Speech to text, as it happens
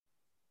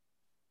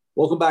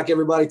Welcome back,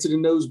 everybody, to the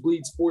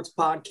Nosebleed Sports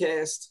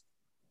Podcast.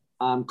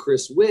 I'm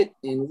Chris Witt,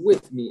 and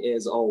with me,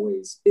 as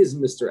always, is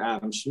Mr.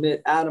 Adam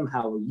Schmidt. Adam,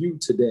 how are you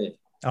today?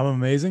 I'm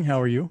amazing.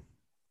 How are you?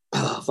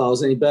 If I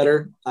was any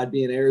better, I'd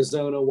be in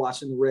Arizona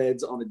watching the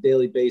Reds on a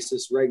daily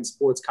basis, writing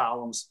sports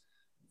columns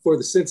for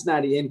the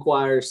Cincinnati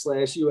Enquirer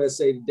 /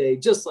 USA Today,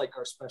 just like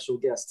our special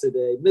guest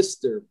today,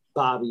 Mr.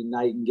 Bobby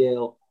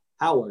Nightingale.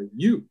 How are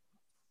you?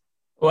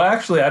 Well,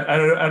 actually,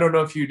 I don't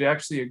know if you'd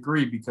actually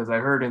agree, because I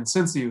heard in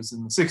Cincy it was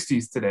in the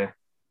 60s today,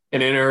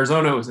 and in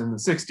Arizona it was in the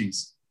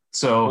 60s.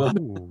 So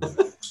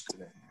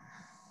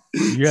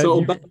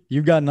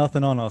you've got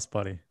nothing on us,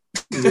 buddy.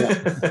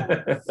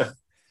 Yeah.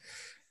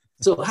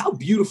 So how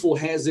beautiful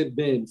has it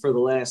been for the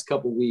last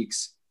couple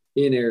weeks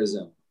in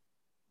Arizona?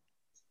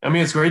 I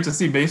mean, it's great to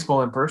see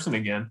baseball in person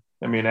again.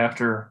 I mean,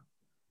 after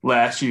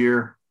last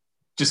year,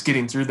 just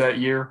getting through that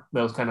year,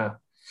 that was kind of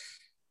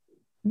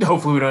 –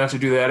 hopefully we don't have to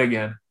do that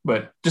again.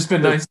 But just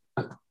been nice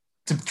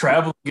to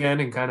travel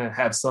again and kind of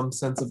have some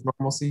sense of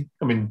normalcy.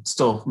 I mean,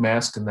 still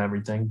masked and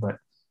everything, but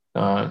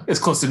as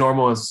close to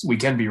normal as we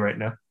can be right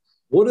now.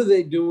 What are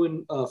they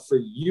doing for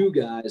you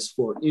guys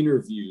for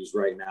interviews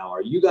right now?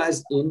 Are you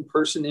guys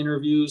in-person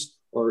interviews,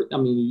 or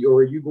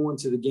are you going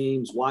to the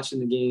games,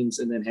 watching the games,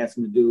 and then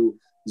having to do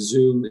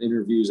Zoom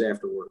interviews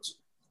afterwards?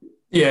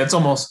 Yeah, it's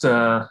almost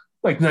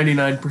like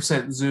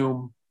 99%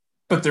 Zoom,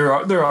 but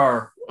there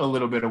are a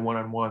little bit of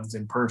one-on-ones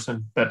in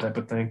person, that type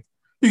of thing.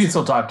 You can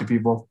still talk to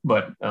people,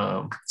 but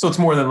so it's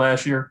more than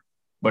last year,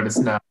 but it's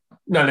not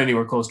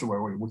anywhere close to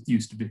where we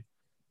used to be.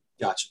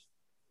 Gotcha.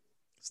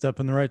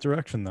 Step in the right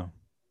direction, though.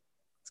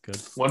 Good.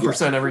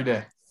 1% every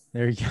day.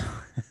 There you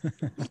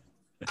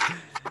go.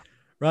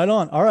 Right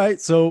on. All right.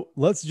 So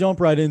let's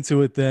jump right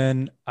into it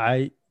then.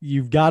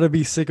 You've got to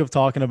be sick of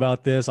talking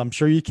about this. I'm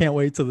sure you can't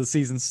wait till the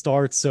season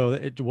starts. So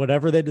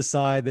whatever they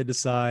decide, they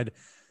decide.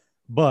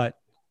 But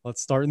let's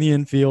start in the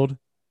infield.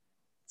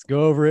 Let's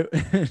go over it.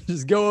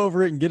 Just go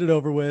over it and get it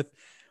over with.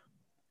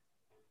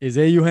 Is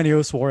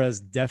Eugenio Suarez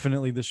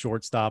definitely the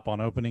shortstop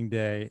on opening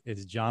day?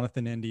 Is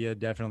Jonathan India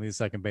definitely the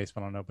second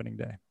baseman on opening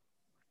day?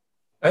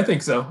 I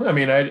think so. I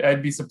mean,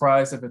 I'd be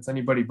surprised if it's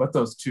anybody but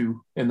those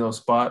two in those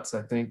spots.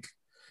 I think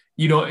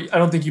I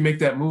don't think you make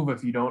that move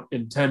if you don't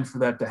intend for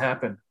that to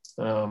happen.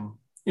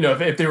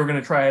 If they were going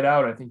to try it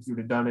out, I think you would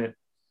have done it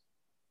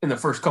in the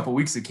first couple of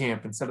weeks of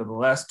camp instead of the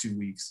last 2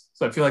 weeks.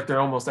 So I feel like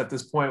they're almost at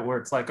this point where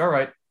it's like, all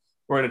right,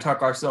 we're going to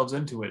talk ourselves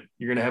into it.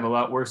 You're going to have a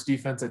lot worse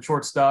defense at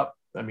shortstop.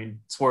 I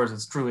mean, Suarez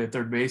is truly a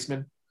third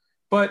baseman,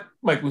 but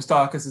Mike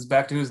Moustakas is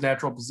back to his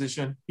natural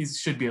position. He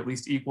should be at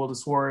least equal to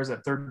Suarez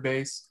at third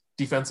base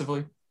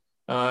defensively.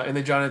 And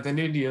then Jonathan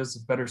India is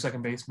a better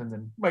second baseman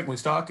than Mike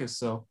Moustakas.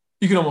 So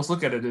you can almost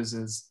look at it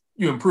as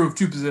you improve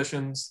two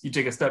positions, you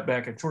take a step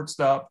back at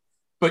shortstop,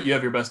 but you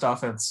have your best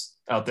offense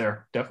out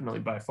there,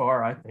 definitely by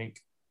far, I think.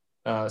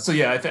 I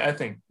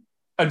think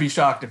I'd be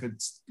shocked if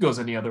it goes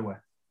any other way.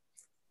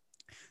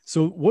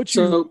 So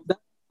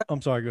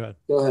I'm sorry, go ahead.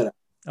 Go ahead.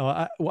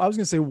 I was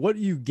going to say, what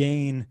do you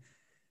gain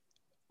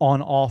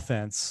on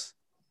offense?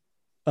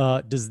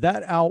 Does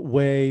that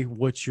outweigh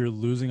what you're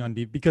losing on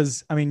defense?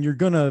 Because, I mean, you're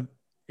going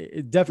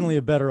to definitely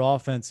a better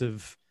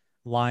offensive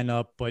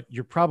lineup, but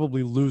you're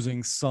probably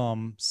losing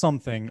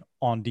something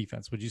on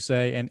defense, would you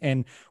say?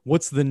 And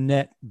what's the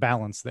net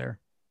balance there?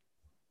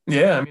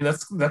 Yeah, I mean,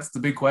 that's the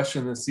big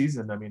question this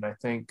season. I mean, I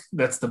think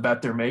that's the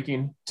bet they're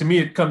making. To me,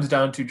 it comes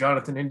down to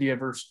Jonathan India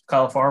versus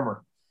Kyle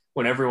Farmer.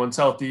 When everyone's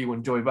healthy,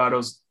 when Joey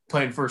Votto's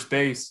playing first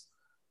base,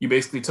 you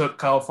basically took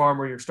Kyle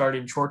Farmer, your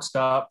starting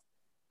shortstop,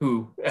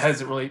 who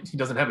he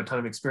doesn't have a ton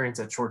of experience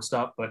at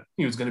shortstop, but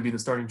he was going to be the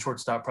starting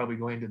shortstop probably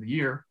going into the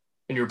year,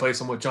 and you replace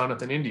him with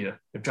Jonathan India.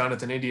 If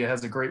Jonathan India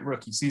has a great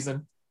rookie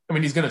season, I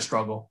mean, he's going to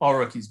struggle. All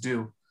rookies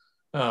do.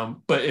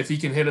 But if he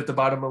can hit at the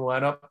bottom of the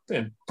lineup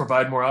and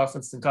provide more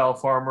offense than Kyle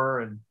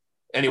Farmer and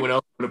anyone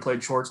else would have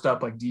played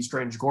shortstop like D.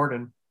 Strange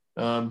Gordon,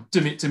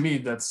 to me,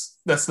 that's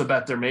the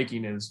bet they're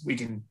making, is we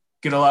can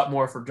get a lot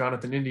more for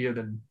Jonathan India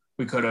than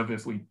we could have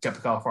if we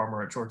kept Kyle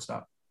Farmer at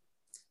shortstop.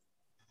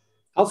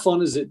 How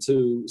fun is it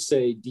to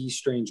say D.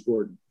 Strange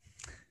Gordon?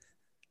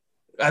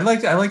 I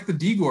like the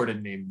D.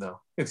 Gordon name,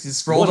 though. It's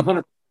just rolled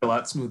a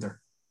lot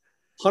smoother.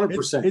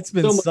 100%. It's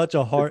been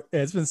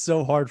it's been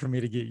so hard for me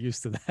to get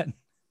used to that.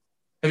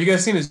 Have you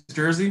guys seen his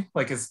jersey?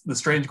 Like, it's the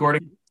Strange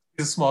Gordon.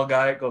 He's a small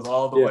guy. It goes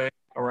all the way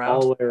around.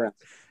 All the way around.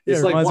 Yeah,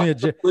 it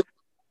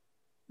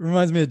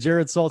reminds me of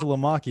Jared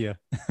Saltalamacchia.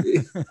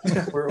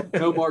 Or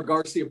Nomar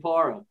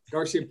Garciaparra.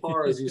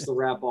 Garciaparra used to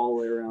wrap all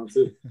the way around,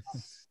 too.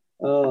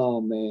 Oh,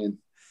 man.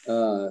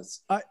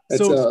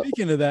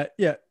 Speaking of that,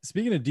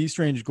 speaking of D.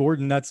 Strange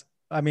Gordon,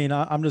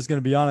 I'm just going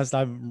to be honest.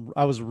 I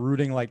was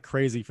rooting like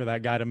crazy for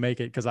that guy to make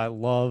it, because I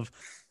love,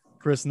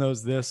 Chris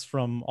knows this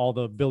from all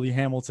the Billy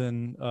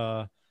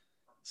Hamilton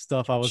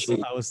stuff. I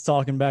was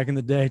talking back in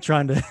the day,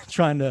 trying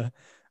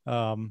to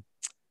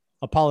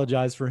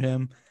apologize for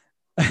him.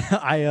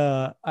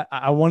 I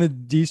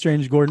wanted D.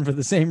 Strange Gordon for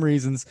the same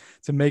reasons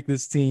to make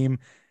this team.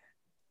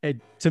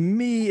 To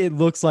me, it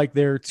looks like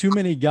there are too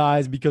many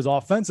guys, because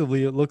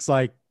offensively, it looks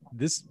like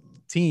this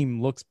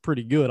team looks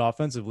pretty good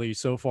offensively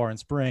so far in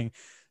spring.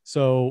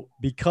 So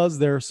because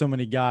there are so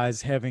many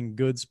guys having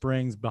good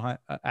springs behind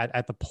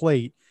at the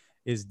plate,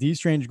 is D.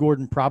 Strange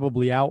Gordon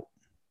probably out?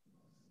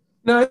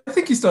 No, I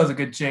think he still has a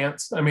good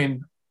chance. I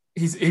mean,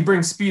 he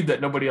brings speed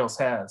that nobody else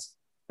has.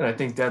 And I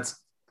think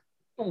that's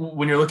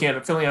when you're looking at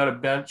it, filling out a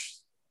bench,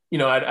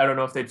 I don't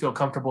know if they'd feel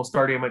comfortable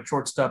starting him at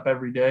shortstop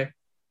every day,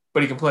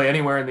 but he can play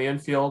anywhere in the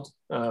infield,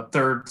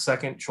 third,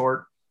 second,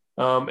 short.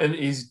 And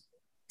he's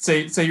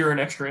say you're in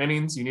extra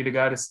innings, you need a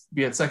guy to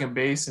be at second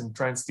base and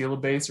try and steal a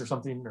base or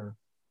something, or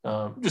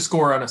just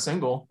score on a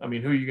single. I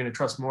mean, who are you going to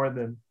trust more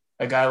than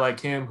a guy like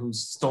him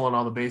who's stolen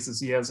all the bases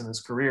he has in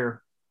his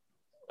career?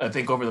 I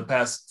think over the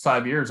past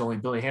 5 years, only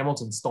Billy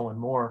Hamilton's stolen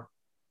more.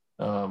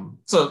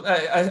 So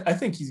I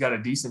think he's got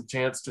a decent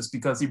chance just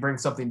because he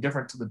brings something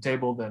different to the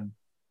table than,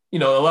 a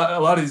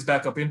lot of these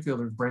backup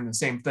infielders bring the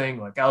same thing,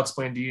 like Alex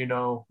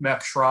Blandino,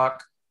 Max Schrock,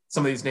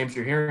 some of these names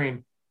you're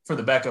hearing for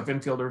the backup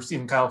infielders,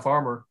 even Kyle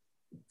Farmer.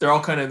 They're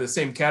all kind of in the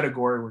same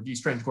category where D.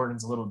 Strange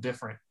Gordon's a little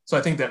different. So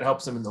I think that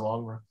helps him in the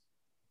long run.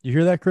 You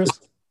hear that, Chris?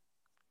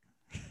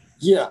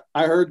 Yeah,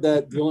 I heard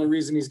that the only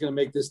reason he's going to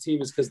make this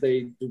team is because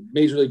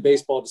Major League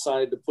Baseball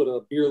decided to put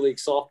a beer league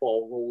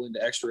softball rule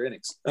into extra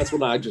innings. That's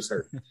what I just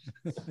heard.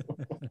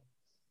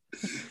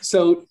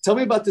 So tell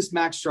me about this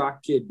Max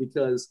Schrock kid,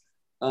 because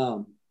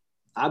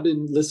I've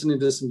been listening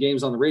to some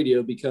games on the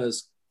radio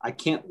because I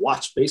can't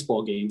watch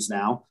baseball games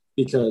now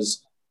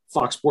because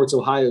Fox Sports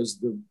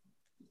Ohio's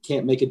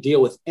can't make a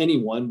deal with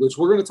anyone, which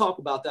we're going to talk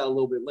about that a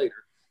little bit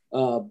later.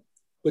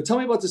 But tell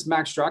me about this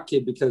Max Schrock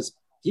kid, because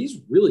he's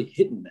really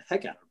hitting the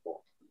heck out of the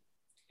ball.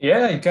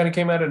 Yeah, he kind of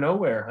came out of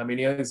nowhere. I mean,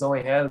 he's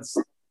only has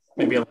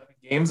maybe 11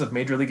 games of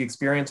major league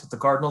experience with the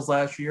Cardinals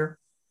last year.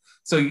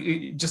 So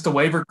just a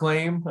waiver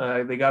claim.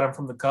 They got him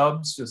from the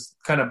Cubs, just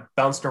kind of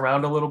bounced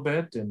around a little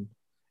bit. And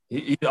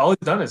all he's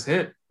done is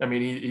hit. I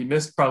mean, he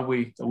missed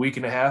probably a week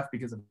and a half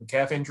because of a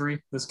calf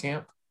injury this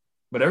camp.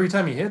 But every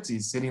time he hits,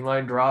 he's hitting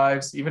line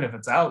drives, even if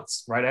it's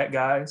outs, right at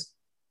guys.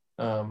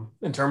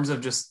 In terms of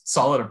just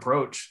solid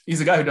approach, he's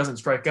a guy who doesn't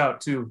strike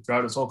out too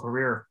throughout his whole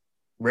career,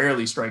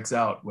 rarely strikes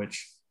out,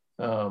 which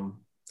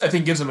I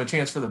think gives him a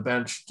chance for the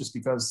bench, just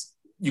because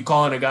you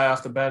call in a guy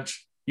off the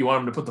bench, you want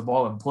him to put the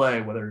ball in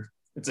play, whether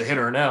it's a hit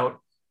or an out.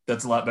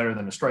 That's a lot better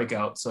than a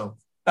strikeout. So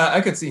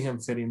I could see him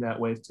fitting that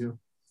wave too.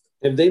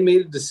 Have they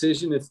made a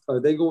decision? Are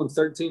they going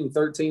 13 and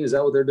 13? Is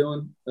that what they're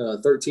doing?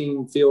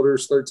 13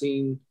 fielders,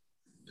 13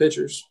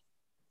 pitchers?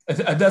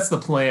 That's the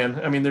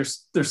plan. I mean,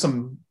 there's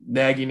some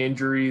nagging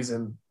injuries,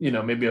 and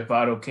maybe if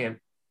Votto can't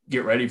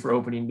get ready for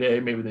opening day,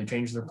 maybe they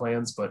change their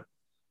plans. But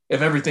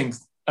if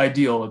everything's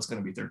ideal, it's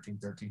going to be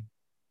 13-13.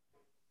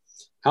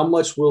 How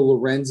much will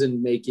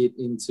Lorenzen make it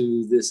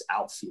into this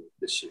outfield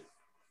this year?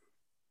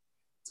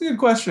 It's a good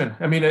question.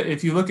 I mean,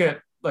 if you look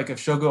at like if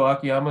Shogo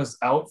Akiyama's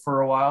out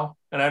for a while,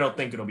 and I don't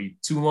think it'll be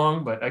too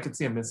long, but I could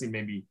see him missing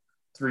maybe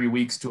 3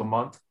 weeks to a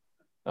month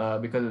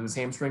because of his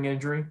hamstring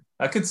injury.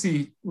 I could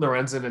see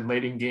Lorenzen in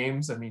late in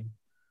games. I mean,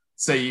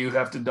 say you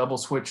have to double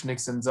switch Nick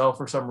Senzel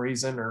for some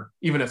reason, or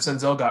even if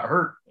Senzel got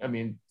hurt, I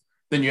mean,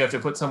 then you have to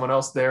put someone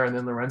else there, and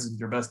then Lorenzen's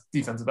your best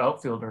defensive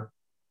outfielder.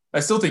 I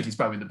still think he's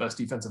probably the best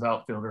defensive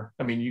outfielder.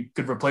 I mean, you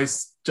could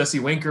replace Jesse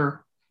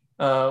Winker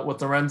with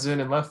Lorenzen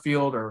in left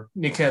field, or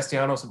Nick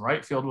Castellanos in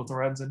right field with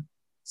Lorenzen.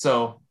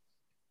 So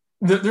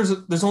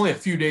there's only a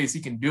few days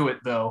he can do it,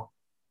 though,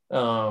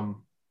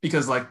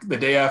 because like the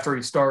day after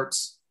he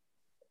starts,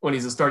 when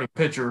he's a starting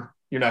pitcher,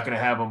 you're not going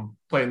to have him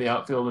play in the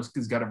outfield because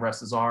he's got to rest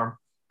his arm.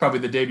 Probably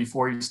the day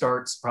before he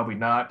starts, probably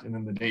not, and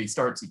then the day he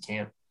starts, he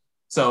can't.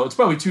 So it's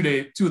probably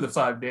 2 of the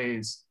 5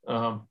 days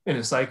in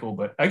a cycle,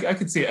 but I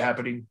could see it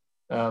happening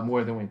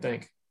more than we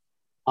think.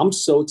 I'm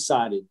so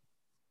excited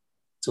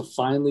to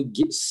finally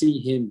see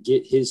him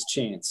get his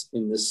chance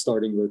in this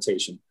starting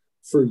rotation.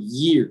 For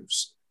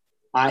years,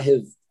 we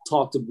have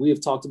talked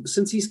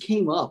since he's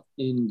came up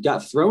and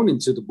got thrown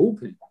into the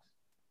bullpen.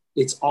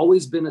 It's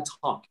always been a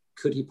talk.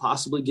 Could he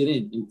possibly get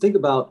in? And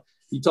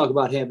you talk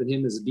about having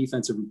him as a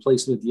defensive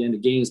replacement at the end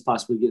of games,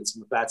 possibly getting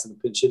some bats in the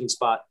pinch hitting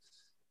spot.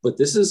 But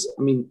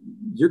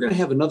you're going to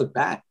have another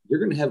bat. You're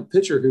going to have a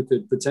pitcher who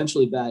could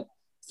potentially bat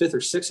 5th or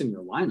 6th in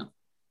your lineup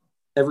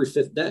every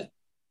 5th day.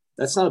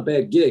 That's not a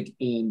bad gig.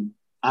 And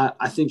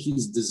I think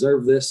he's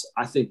deserved this.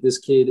 I think this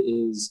kid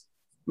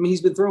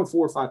he's been throwing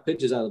 4 or 5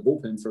 pitches out of the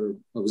bullpen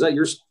was that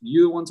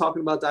you the one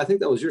talking about that? I think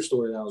that was your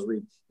story that I was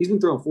reading. He's been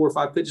throwing 4 or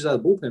 5 pitches out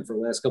of the bullpen for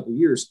the last couple of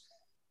years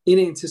in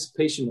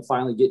anticipation of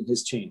finally getting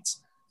his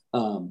chance.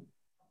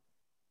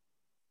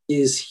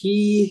 Is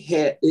he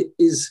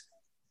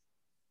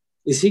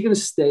going to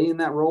stay in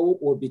that role,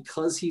 or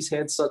because he's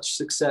had such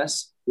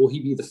success, will he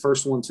be the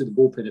first one to the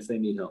bullpen if they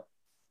need help?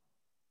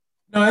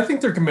 No, I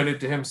think they're committed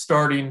to him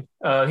starting.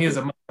 He has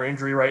a minor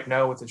injury right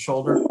now with his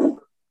shoulder,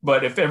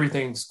 but if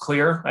everything's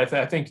clear, I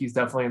think he's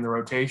definitely in the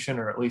rotation,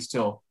 or at least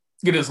he'll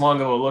get as long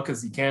of a look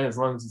as he can, as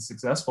long as he's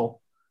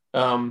successful.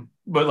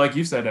 But like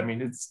you said, I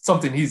mean, it's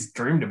something he's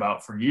dreamed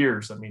about for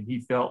years. I mean,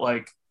 he felt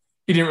like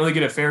he didn't really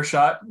get a fair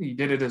shot. He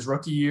did it his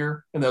rookie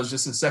year, and that was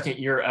just his second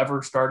year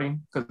ever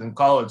starting, because in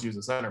college he was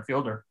a center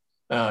fielder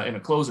and a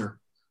closer.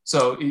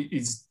 So he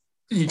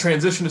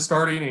transitioned to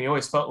starting, and he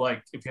always felt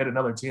like if he had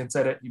another chance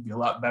at it, he'd be a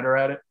lot better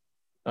at it.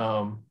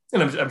 And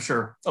I'm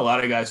sure a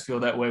lot of guys feel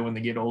that way when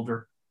they get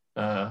older,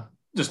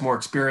 just more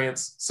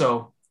experience.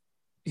 So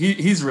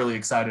he's really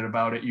excited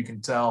about it. You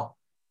can tell.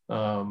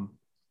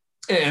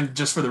 And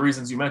just for the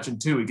reasons you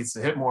mentioned too, he gets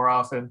to hit more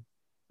often.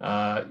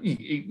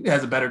 He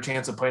has a better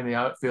chance of playing the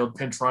outfield,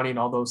 pinch running,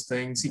 all those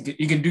things.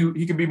 He can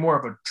be more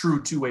of a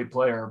true two-way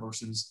player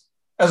versus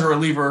as a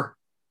reliever.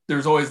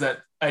 There's always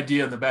that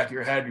idea in the back of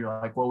your head. You're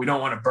like, well, we don't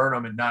want to burn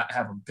him and not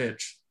have him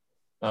pitch.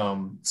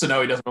 So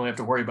now he doesn't really have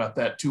to worry about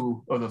that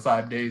 2 of the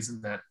 5 days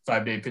in that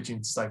 5-day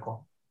pitching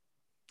cycle.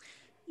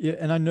 Yeah.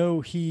 And I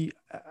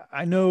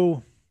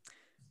know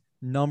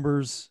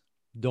numbers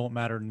don't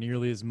matter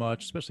nearly as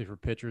much, especially for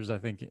pitchers, I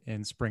think,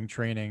 in spring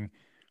training,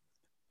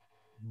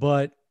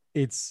 but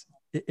it's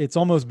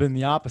almost been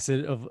the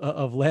opposite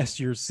of last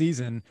year's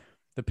season.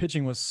 The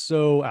pitching was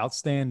so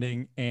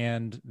outstanding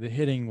and the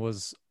hitting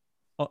was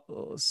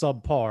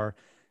subpar.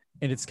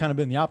 And it's kind of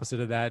been the opposite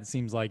of that. It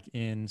seems like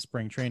in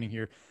spring training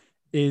here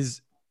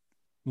is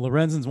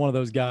Lorenzen's one of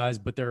those guys,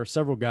 but there are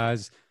several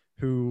guys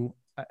who,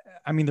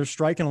 I mean, they're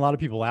striking a lot of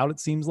people out, it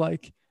seems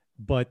like,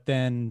 but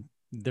then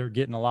they're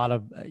getting a lot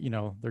of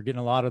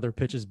their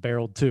pitches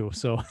barreled too.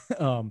 So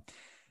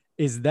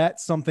is that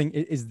something,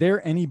 is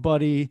there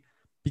anybody,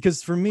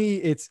 because for me,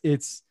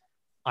 it's,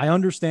 I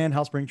understand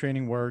how spring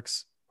training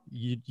works.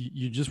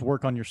 You just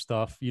work on your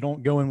stuff. You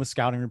don't go in with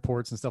scouting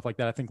reports and stuff like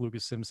that. I think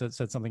Lucas Sims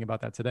said something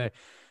about that today.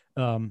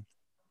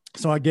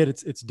 So I get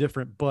it's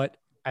different, but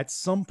at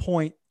some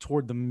point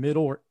toward the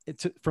middle or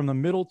from the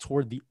middle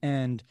toward the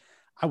end,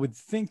 I would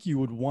think you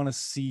would want to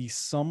see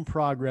some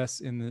progress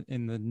in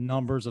the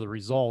numbers of the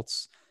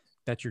results,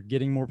 that you're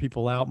getting more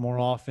people out more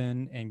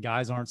often and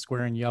guys aren't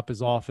squaring you up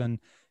as often.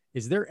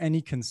 Is there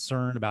any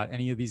concern about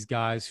any of these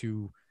guys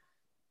who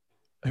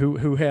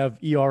have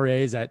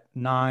ERAs at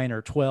 9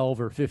 or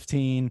 12 or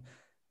 15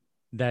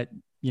 that,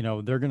 you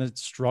know, they're going to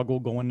struggle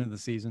going into the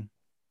season?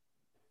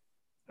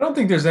 I don't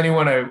think there's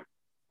anyone I'm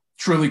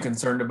truly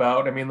concerned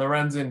about. I mean,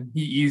 Lorenzen,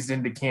 he eased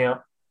into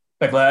camp.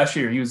 Like last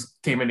year,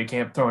 came into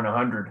camp throwing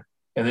 100.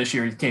 And this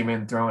year he came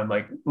in throwing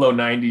like low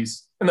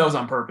 90s, and that was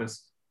on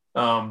purpose.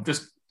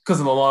 Just because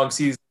of the long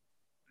season,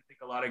 I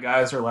think a lot of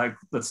guys are like,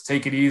 let's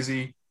take it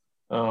easy.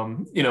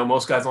 You know,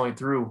 most guys only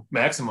threw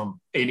maximum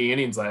 80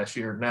 innings last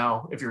year.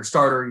 Now, if you're a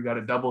starter, you got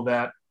to double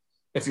that.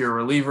 If you're a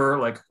reliever,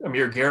 like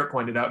Amir Garrett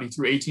pointed out, he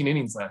threw 18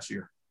 innings last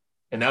year.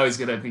 And now he's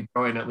going to be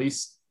throwing at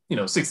least,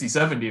 60,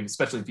 70,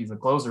 especially if he's a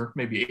closer,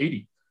 maybe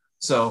 80.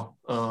 So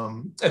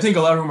I think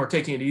a lot of them are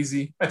taking it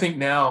easy. I think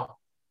now,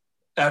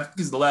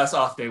 because the last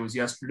off day was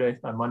yesterday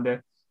on Monday.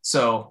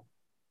 So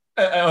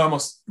I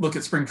almost look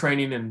at spring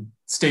training in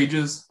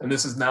stages, and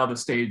this is now the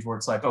stage where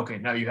it's like, okay,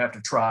 now you have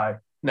to try.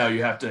 Now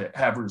you have to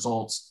have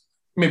results.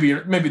 Maybe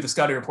the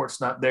scouting report's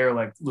not there,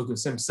 like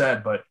Lucas Sims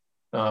said, but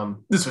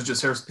this was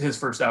just his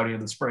first outing of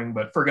the spring.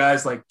 But for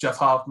guys like Jeff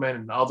Hoffman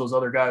and all those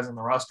other guys in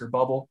the roster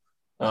bubble,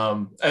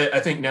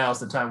 I think now is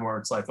the time where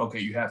it's like, okay,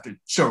 you have to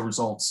show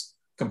results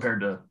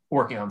compared to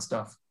working on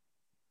stuff.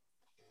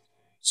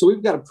 So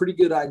we've got a pretty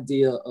good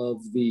idea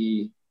of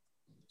the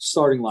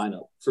starting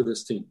lineup for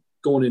this team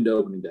going into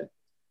opening day.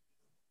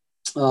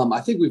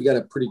 I think we've got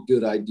a pretty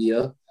good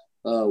idea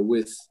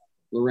with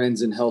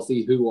Lorenzen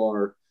healthy who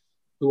our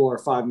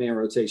 5-man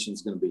rotation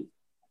is going to be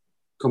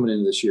coming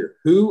into this year.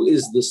 Who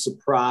is the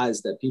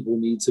surprise that people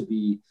need to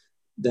be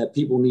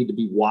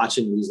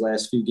watching these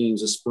last few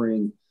games of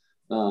spring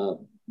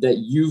that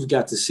you've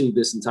got to see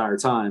this entire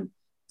time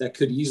that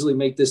could easily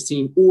make this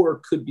team or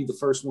could be the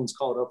first ones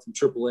called up from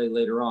AAA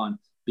later on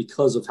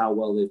because of how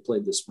well they've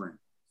played this spring?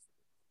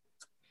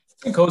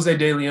 I think Jose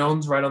De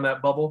Leon's right on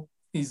that bubble.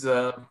 He's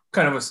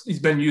he's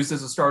been used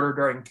as a starter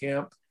during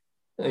camp.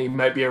 He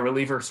might be a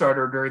reliever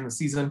starter during the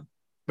season,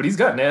 but he's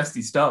got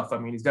nasty stuff. I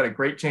mean, he's got a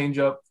great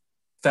changeup,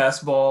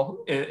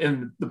 fastball.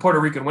 In the Puerto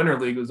Rican Winter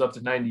League, it was up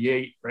to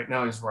 98. Right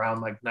now, he's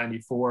around like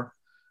 94.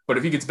 But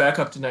if he gets back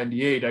up to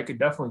 98, I could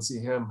definitely see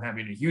him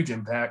having a huge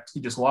impact. He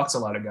just walks a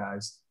lot of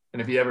guys.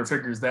 And if he ever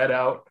figures that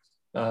out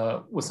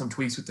with some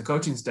tweaks with the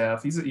coaching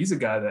staff, he's a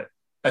guy that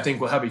I think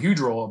will have a huge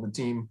role on the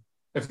team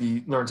if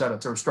he learns how to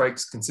throw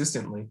strikes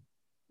consistently.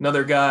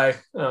 Another guy,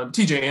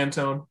 TJ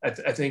Antone,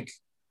 I think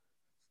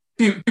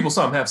people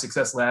saw him have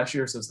success last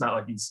year, so it's not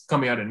like he's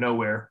coming out of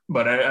nowhere.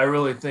 But I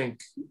really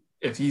think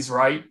if he's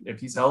right,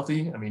 if he's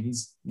healthy, I mean, he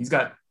was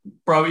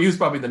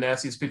probably the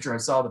nastiest pitcher I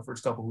saw the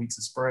first couple of weeks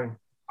of spring.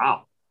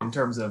 Wow. In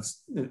terms of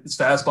his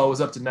fastball was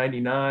up to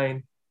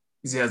 99.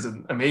 He has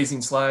an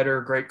amazing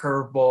slider, great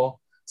curveball.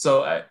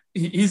 So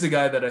he's a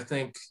guy that I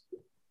think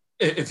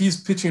if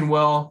he's pitching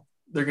well,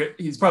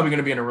 he's probably going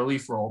to be in a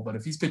relief role. But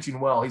if he's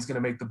pitching well, he's going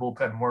to make the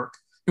bullpen work.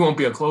 He won't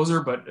be a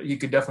closer, but he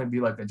could definitely be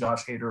like a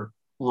Josh Hader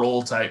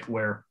role type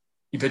where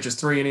he pitches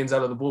 3 innings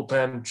out of the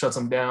bullpen, shuts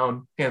them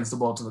down, hands the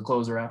ball to the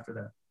closer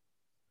after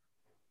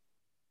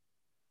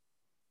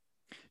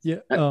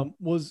that. Yeah.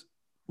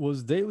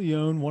 Was De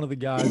Leon one of the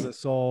guys I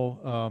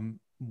saw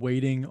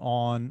waiting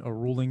on a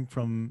ruling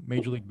from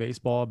Major League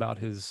Baseball about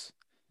his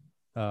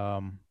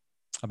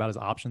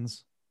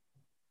options?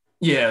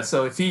 Yeah,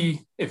 so if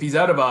he's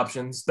out of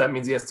options, that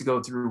means he has to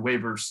go through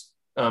waivers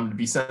to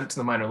be sent to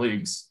the minor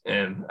leagues,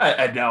 and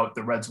I doubt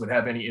the Reds would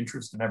have any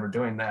interest in ever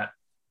doing that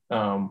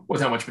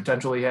with how much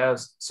potential he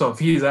has. So if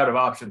he's out of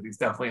options, he's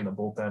definitely in the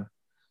bullpen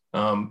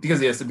because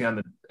he has to be on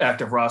the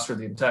active roster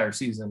the entire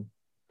season.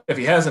 If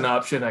he has an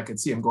option, I could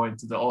see him going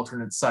to the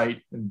alternate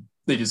site, and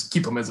they just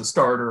keep him as a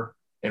starter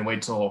and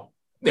wait till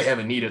they have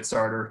a needed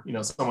starter.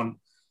 Someone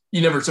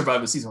you never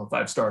survive a season with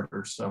 5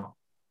 starters, so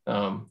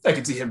I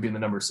could see him being the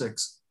number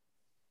 6.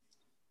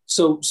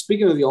 So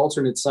speaking of the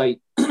alternate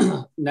site,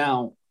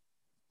 now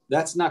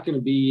that's not going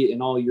to be an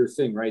all-year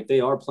thing, right? They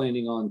are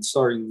planning on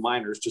starting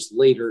minors just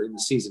later in the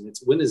season.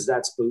 When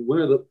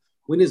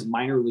is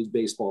minor league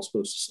baseball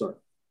supposed to start?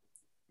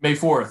 May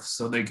 4th,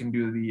 so they can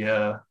do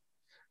the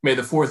May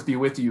the 4th be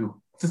with you.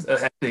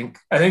 I think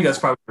that's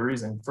probably the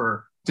reason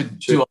to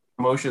do all the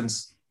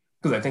promotions,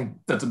 because I think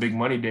that's a big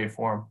money day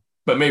for them.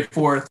 But May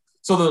 4th,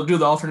 so they'll do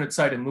the alternate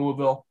site in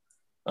Louisville.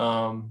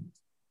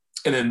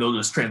 And then they'll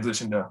just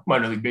transition to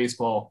minor league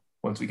baseball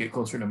once we get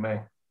closer to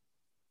May.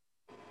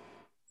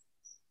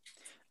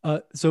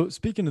 So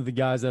speaking of the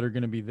guys that are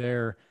going to be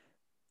there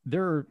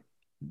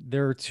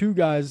are 2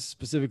 guys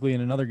specifically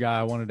and another guy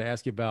I wanted to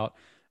ask you about.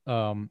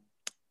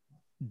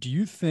 Do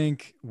you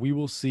think we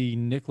will see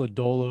Nick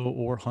Lodolo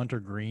or Hunter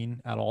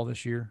Green at all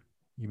this year,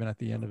 even at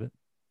the end of it?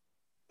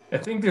 I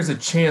think there's a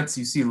chance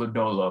you see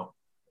Lodolo.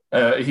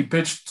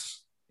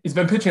 He's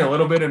been pitching a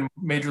little bit in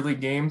major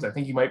league games. I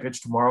think he might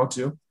pitch tomorrow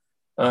too.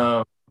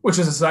 Which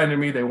is a sign to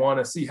me they want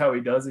to see how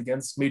he does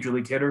against major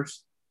league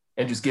hitters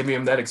and just giving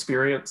him that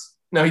experience.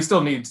 Now, he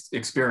still needs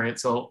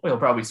experience, so he'll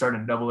probably start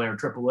in AA or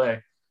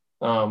AAA.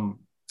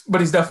 But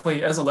he's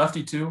definitely, as a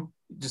lefty too,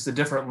 just a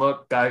different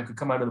look, guy who could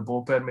come out of the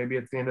bullpen maybe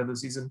at the end of the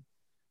season.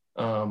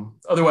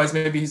 Otherwise,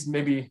 maybe he's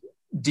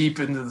deep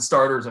into the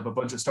starters if a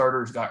bunch of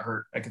starters got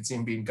hurt. I could see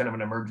him being kind of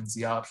an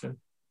emergency option.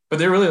 But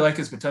they really like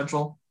his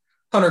potential.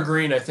 Hunter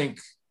Green, I think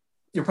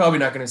you're probably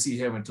not going to see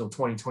him until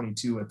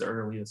 2022 at the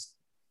earliest.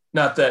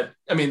 Not that,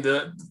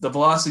 the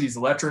velocity is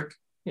electric.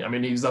 He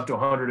was up to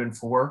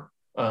 104,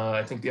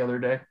 I think the other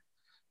day.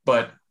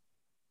 But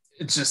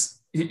it's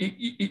just,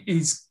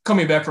 he's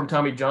coming back from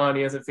Tommy John.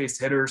 He hasn't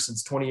faced hitters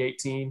since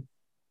 2018.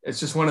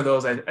 It's just one of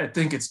those, I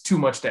think it's too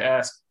much to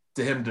ask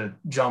to him to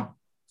jump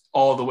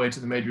all the way to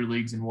the major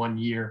leagues in 1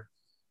 year.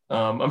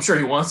 I'm sure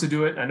he wants to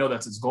do it. I know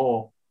that's his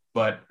goal.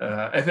 But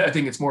I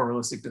think it's more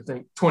realistic to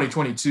think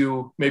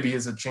 2022 maybe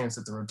is a chance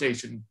at the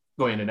rotation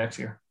going into next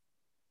year.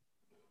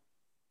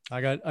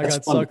 I got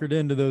suckered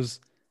into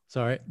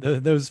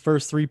those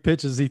first 3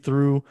 pitches he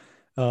threw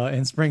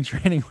in spring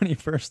training when he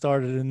first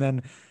started, and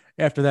then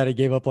after that he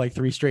gave up like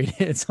 3 straight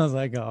hits. I was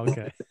like, oh,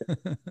 okay.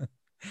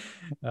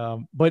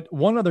 But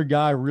one other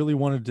guy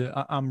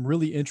I'm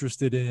really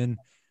interested in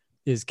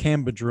is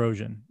Cam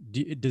Bedrosian.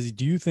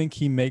 Do you think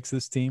he makes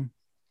this team?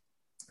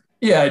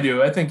 Yeah, I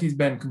do. I think he's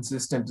been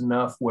consistent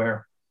enough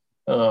where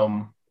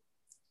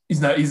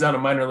he's on a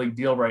minor league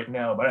deal right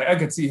now, but I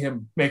could see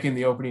him making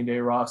the opening day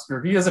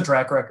roster. He has a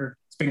track record.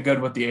 It's been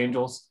good with the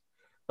Angels.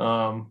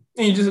 And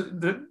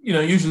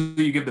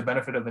usually you give the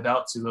benefit of the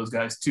doubt to those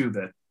guys too,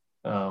 that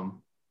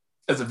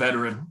as a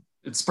veteran,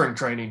 it's spring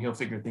training, he'll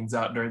figure things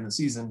out during the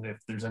season if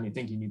there's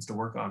anything he needs to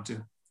work on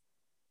too.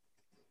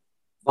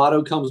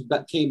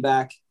 Votto came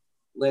back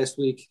last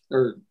week,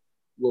 or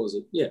what was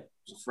it? Yeah.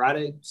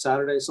 Friday,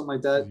 Saturday, something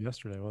like that.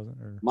 Yesterday, wasn't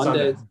it? Or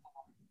Monday,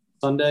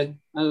 Sunday,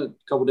 a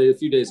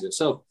few days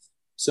ago.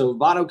 So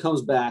Votto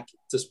comes back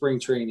to spring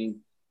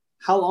training.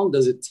 How long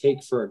does it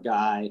take for a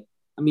guy?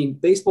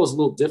 Baseball is a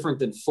little different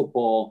than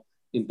football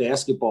and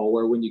basketball,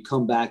 where when you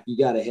come back, you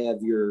got to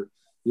have your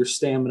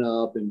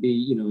stamina up and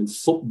be, in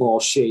football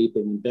shape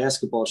and in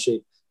basketball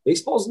shape.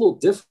 Baseball is a little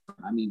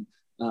different.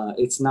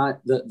 It's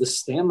not the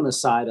stamina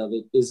side of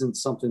it isn't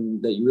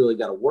something that you really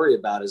got to worry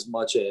about as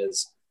much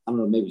as, I don't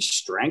know, maybe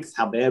strength.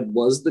 How bad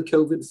was the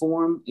COVID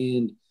for him?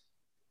 And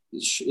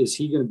is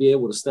he going to be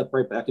able to step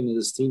right back into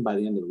this team by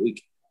the end of the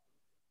week?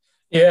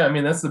 Yeah,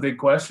 that's the big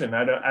question.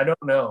 I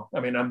don't know.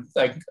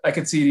 I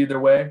could see it either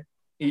way.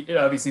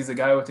 Obviously, he's a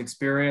guy with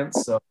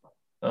experience, so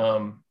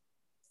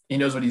he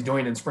knows what he's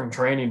doing in spring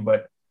training.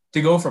 But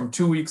to go from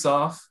 2 weeks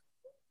off,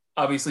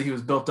 obviously he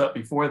was built up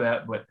before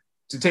that. But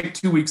to take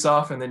 2 weeks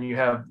off and then you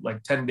have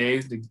like 10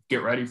 days to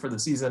get ready for the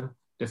season,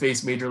 to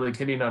face major league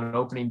hitting on an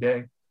opening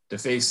day, to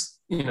face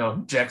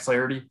Jack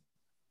Flaherty,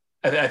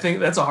 I think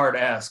that's a hard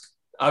ask.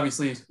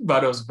 Obviously,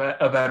 Votto's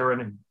a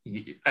veteran,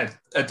 and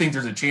I think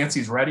there's a chance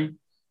he's ready.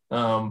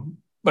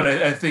 But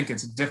I think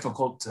it's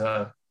difficult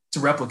to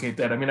replicate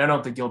that. I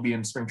don't think he'll be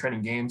in spring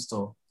training games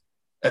till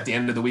at the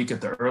end of the week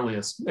at the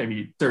earliest,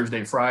 maybe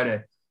Thursday,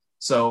 Friday.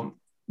 So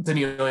then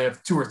you only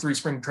have 2 or 3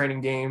 spring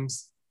training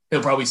games.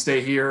 He'll probably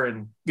stay here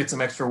and get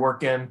some extra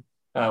work in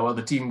while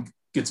the team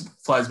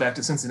flies back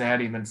to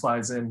Cincinnati and then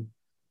flies in.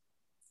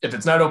 If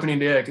it's not opening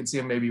day, I could see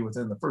him maybe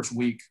within the first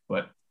week.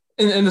 But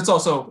and it's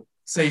also,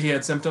 say he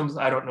had symptoms.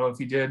 I don't know if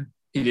he did.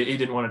 He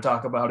didn't want to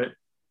talk about it.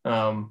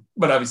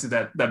 But obviously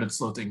that would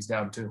slow things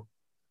down too.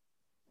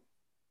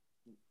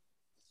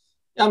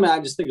 I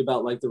just think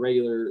about like the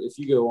regular, if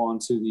you go on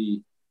to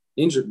the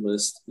injured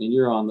list and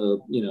you're on the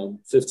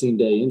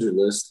 15-day injured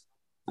list,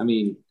 I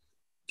mean,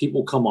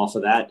 people come off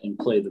of that and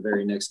play the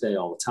very next day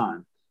all the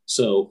time.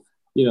 So,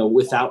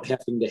 without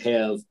having to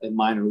have a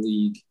minor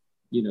league,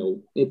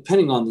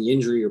 depending on the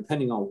injury or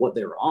depending on what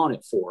they were on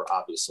it for,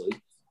 obviously,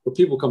 but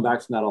people come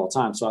back from that all the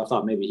time. So I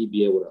thought maybe he'd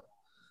be able to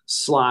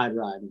slide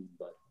right in,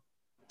 but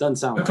doesn't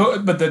sound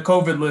like but the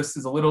COVID list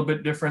is a little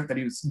bit different, that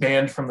he was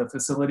banned from the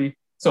facility.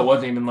 So it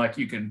wasn't even like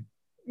you could,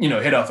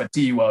 hit off a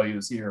tee while he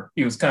was here.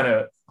 He was kind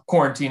of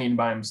quarantining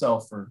by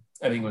himself for,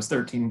 I think it was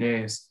 13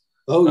 days.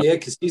 Oh yeah.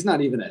 Cause he's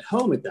not even at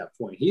home at that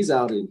point. He's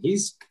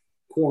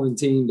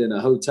quarantined in a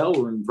hotel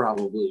room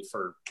probably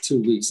for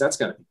 2 weeks. That's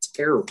gotta be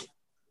terrible.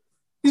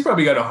 He's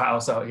probably got a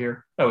house out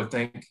here, I would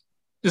think.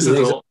 Just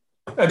a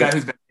guy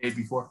who's been paid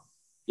before.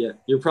 Yeah,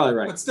 you're probably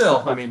right. But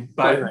still, I mean,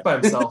 by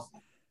himself.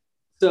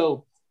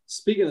 So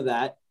speaking of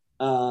that,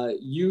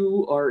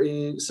 you are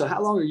in. So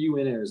how long are you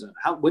in Arizona?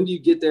 When do you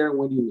get there and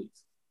when do you leave?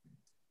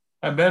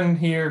 I've been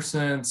here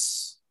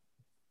since,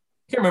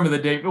 I can't remember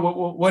the date,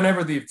 but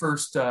whenever the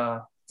first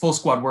full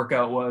squad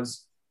workout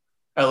was.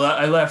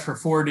 I left for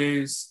 4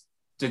 days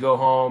to go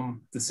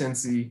home to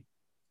Cincy,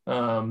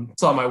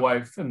 saw my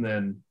wife, and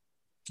then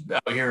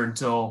out here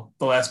until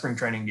the last spring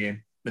training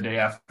game the day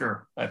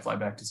after I fly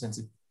back to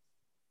Cincy.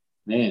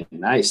 Man,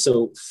 nice.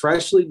 So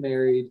freshly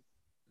married,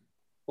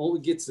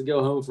 only gets to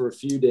go home for a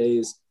few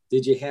days.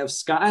 Did you have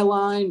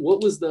Skyline?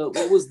 What was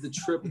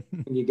the trip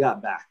when you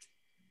got back?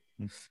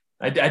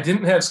 I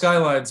didn't have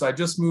Skyline, so I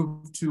just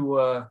moved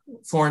to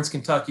Florence,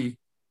 Kentucky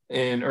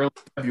in early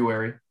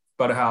February,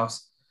 bought a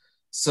house.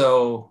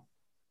 So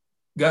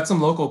got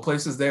some local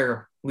places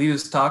there.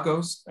 Lita's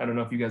Tacos. I don't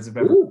know if you guys have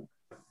ever. Ooh.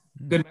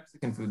 Good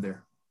Mexican food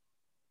there.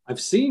 I've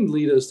seen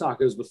Lita's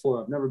Tacos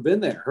before. I've never been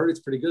there. Heard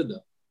it's pretty good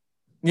though.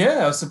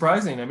 Yeah, it was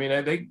surprising. I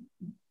mean,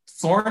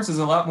 Florence is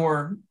a lot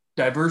more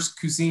diverse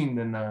cuisine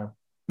than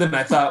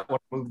I thought when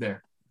I moved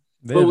there.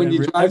 But when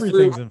you drive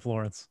everything's through, in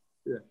Florence.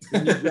 Yeah,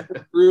 when you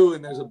drive through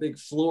and there's a big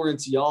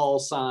Florence Y'all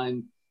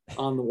sign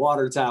on the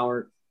water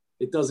tower,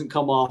 it doesn't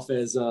come off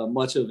as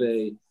much of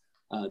a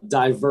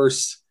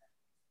diverse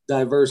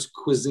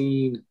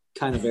cuisine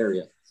kind of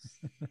area.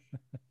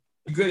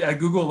 I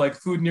Google like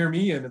food near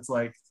me and it's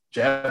like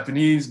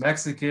Japanese,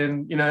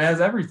 Mexican, it has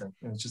everything.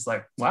 And it's just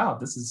like, wow,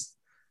 it's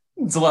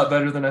a lot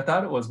better than I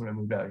thought it was when I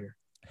moved out here.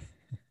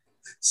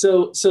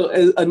 So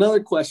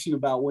another question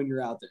about when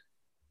you're out there.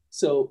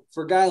 So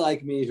for a guy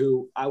like me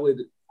who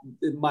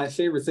my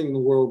favorite thing in the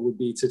world would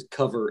be to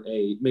cover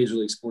a major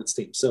league sports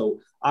team. So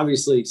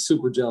obviously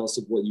super jealous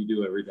of what you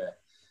do every day.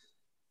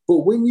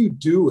 But when you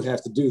do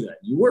have to do that,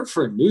 you work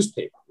for a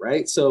newspaper,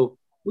 right? So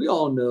we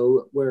all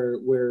know where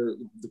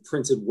the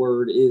printed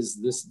word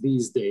is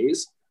these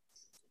days.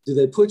 Do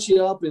they put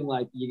you up in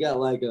like, you got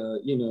like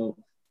you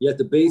at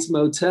the Bates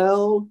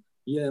Motel,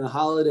 you're in a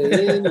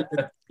Holiday Inn,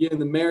 you're in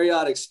the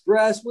Marriott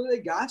Express. What do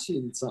they got you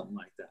in something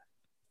like that?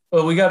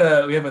 Well, we have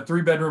a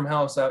 3-bedroom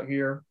house out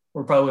here.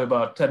 We're probably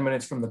about 10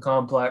 minutes from the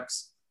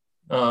complex.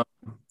 And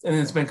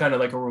it's been kind of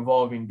like a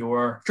revolving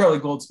door. Charlie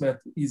Goldsmith,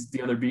 he's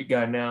the other beat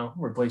guy now,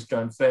 replaced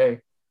John Fay.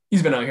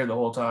 He's been out here the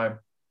whole time.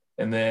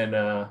 And then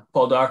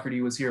Paul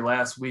Doherty was here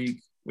last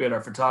week. We had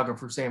our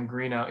photographer, Sam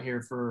Green, out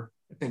here for,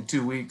 I think,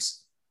 2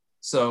 weeks.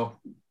 So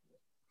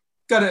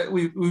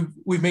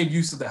we've made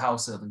use of the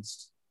house at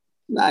least.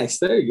 Nice.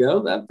 There you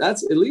go.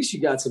 That's at least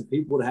you got some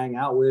people to hang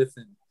out with,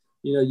 and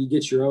you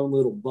get your own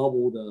little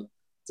bubble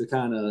to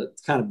kind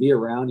of be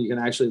around. You can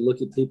actually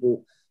look at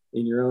people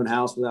in your own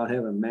house without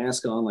having a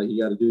mask on, like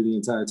you got to do the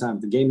entire time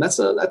of the game. That's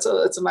a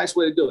nice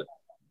way to do it.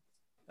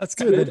 That's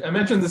good. I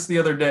mentioned this the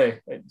other day.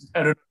 I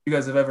don't know if you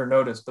guys have ever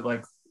noticed, but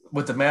like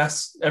with the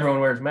masks, everyone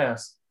wears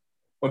masks.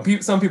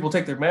 When some people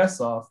take their masks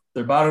off,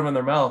 their bottom of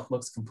their mouth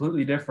looks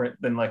completely different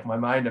than like my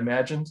mind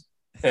imagined.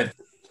 And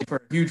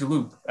for a huge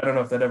loop. I don't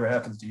know if that ever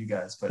happens to you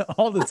guys, but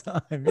all the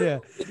time. Yeah,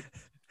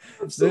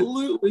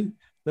 absolutely.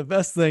 The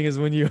best thing is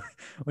when you're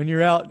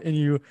out and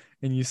you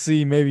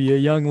see maybe a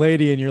young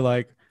lady and you're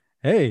like,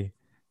 hey,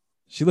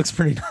 she looks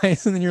pretty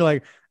nice. And then you're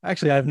like,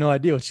 actually, I have no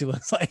idea what she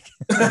looks like.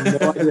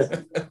 No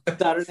idea.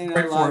 Saturday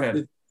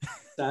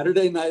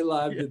Night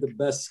Live did the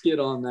best skit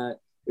on that.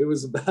 There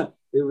was a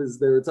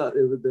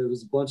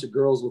bunch of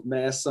girls with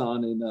masks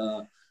on, and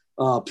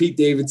Pete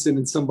Davidson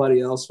and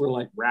somebody else were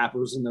like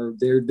rappers, and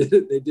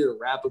they did a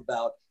rap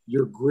about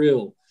your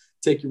grill.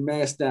 Take your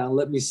mask down.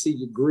 Let me see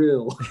your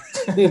grill.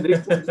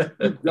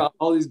 And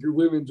all these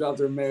women dropped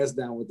their mask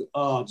down with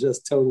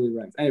just totally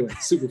wrecked. Anyway,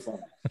 super fun.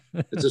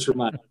 It just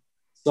reminded me.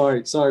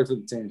 Sorry for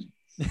the tangent.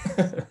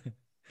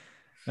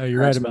 No, you're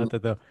right about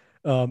that though.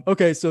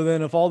 Okay, so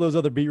then if all those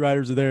other beat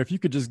writers are there, if you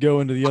could just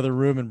go into the other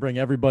room and bring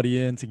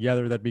everybody in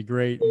together, that'd be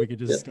great. We could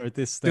just start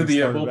this thing. Do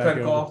the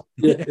bullpen call.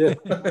 Yeah.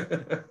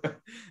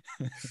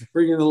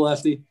 Bring in the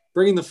lefty.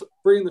 Bring in the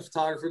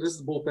photographer. This is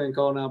the bullpen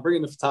call now. Bring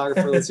in the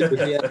photographer. Let's see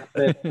what he has.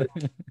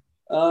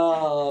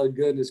 Oh,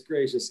 goodness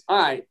gracious. All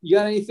right. You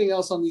got anything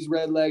else on these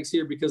red legs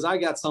here? Because I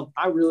got some.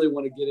 I really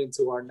want to get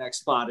into our next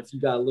spot. If you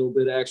got a little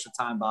bit of extra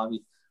time,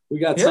 Bobby. We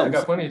got I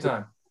got plenty of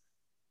time.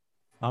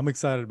 I'm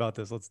excited about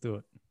this. Let's do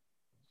it.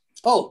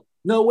 Oh,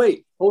 No,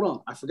 wait, hold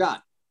on. I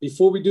forgot.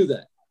 Before we do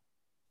that,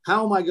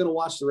 how am I going to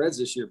watch the Reds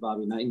this year,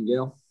 Bobby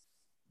Nightingale?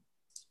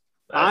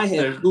 I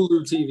have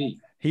Hulu TV.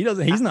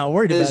 He's not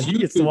worried about it. He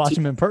gets to watch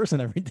them in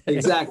person every day.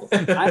 Exactly.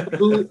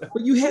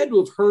 But you had to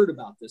have heard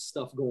about this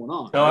stuff going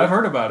on. No, right? I've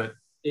heard about it.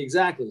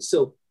 Exactly.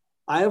 So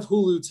I have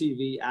Hulu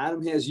TV.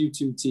 Adam has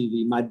YouTube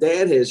TV. My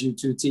dad has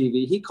YouTube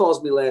TV. He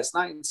calls me last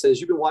night and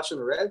says, "You've been watching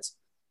the Reds?"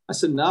 I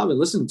said, "No, I've been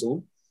listening to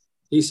them."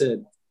 He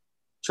said,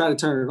 "Try to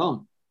turn it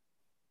on."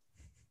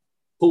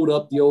 Pulled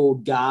up the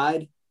old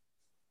guide.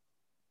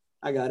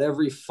 I got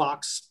every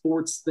Fox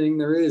Sports thing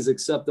there is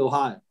except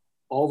Ohio.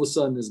 All of a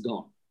sudden it's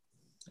gone.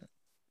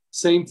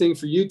 Same thing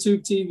for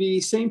YouTube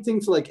TV. Same thing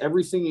for like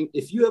everything.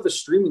 If you have a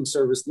streaming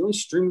service, the only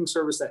streaming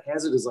service that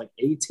has it is like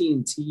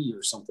AT&T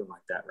or something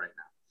like that right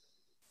now.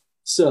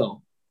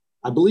 So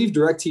I believe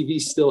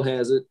DirecTV still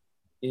has it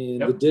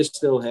and the Dish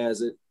still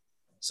has it.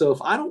 So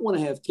if I don't want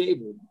to have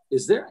cable,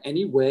 is there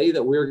any way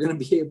that we're going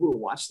to be able to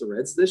watch the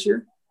Reds this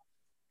year?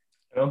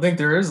 I don't think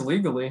there is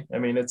legally. I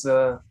mean, it's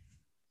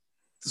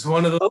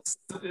one of those.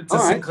 It's a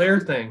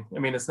Sinclair thing. I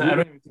mean, it's not. I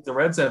don't even think the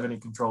Reds have any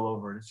control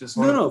over it. It's just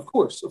no. Of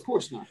course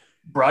not.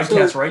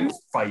 Broadcast rights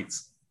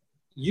fights.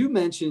 You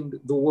mentioned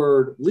the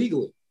word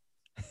legally.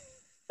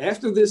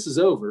 After this is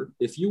over,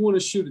 if you want to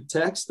shoot a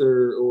text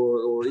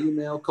or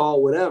email,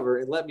 call, whatever,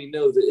 and let me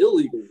know the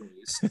illegal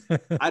ways,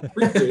 I'd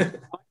appreciate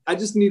it. I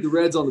just need the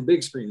Reds on the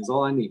big screen is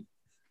all I need.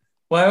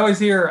 Well, I always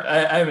hear,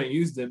 I haven't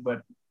used it,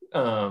 but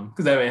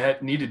because I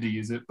haven't needed to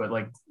use it, but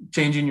like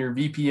changing your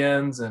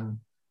VPNs and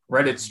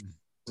Reddit,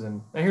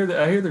 and I hear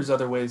there's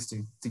other ways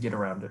to get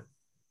around it.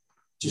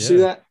 Did you see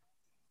that?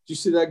 Did you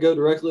see that go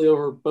directly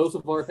over both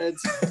of our heads?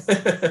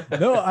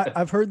 No,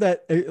 I've heard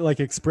that like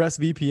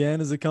ExpressVPN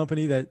is a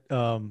company that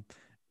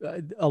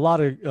a lot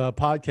of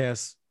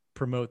podcasts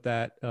promote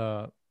that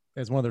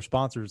as one of their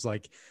sponsors.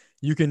 Like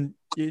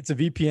it's a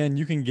VPN.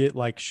 You can get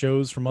like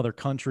shows from other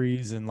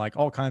countries and like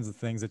all kinds of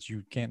things that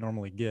you can't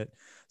normally get.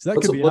 So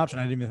that could be an option.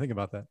 I didn't even think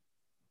about that.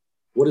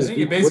 I think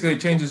it basically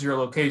changes your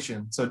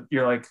location. So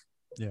you're like,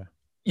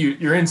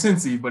 you're in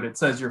Cincy, but it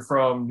says you're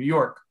from New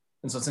York.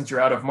 And so since you're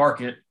out of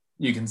market,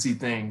 you can see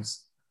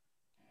things.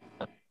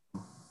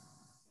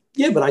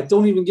 Yeah, but I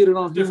don't even get it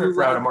on different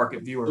for out of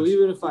market viewers. So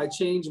even if I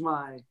change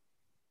my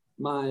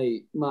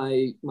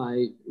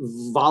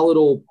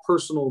volatile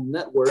personal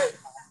network,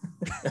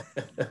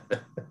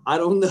 I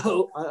don't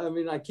know. I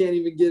mean, I can't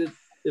even get it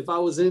if I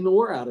was in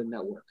or out of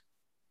network.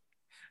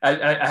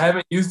 I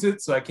haven't used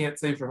it, so I can't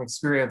say from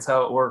experience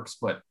how it works,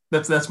 but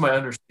that's my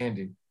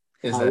understanding.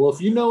 Well, if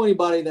you know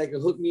anybody that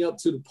can hook me up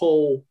to the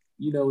pole,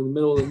 in the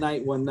middle of the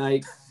night one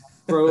night,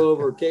 throw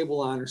over a cable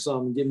line or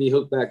something, get me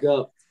hooked back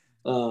up.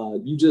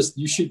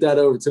 You shoot that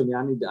over to me.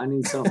 I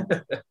need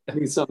something. I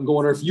need something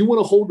going. Or if you want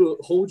to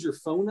hold your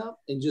phone up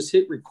and just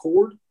hit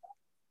record,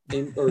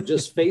 or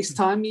just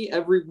FaceTime me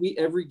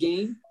every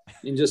game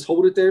and just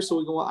hold it there so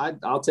we go.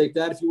 I'll take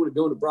that. If you want to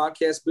go in the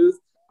broadcast booth,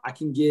 I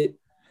could get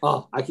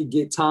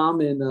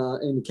Tom and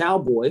the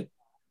Cowboy.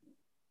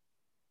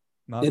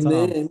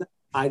 Then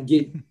I'd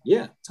get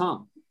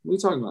Tom. What are you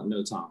talking about?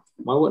 No Tom.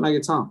 Why wouldn't I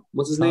get Tom?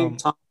 What's his name?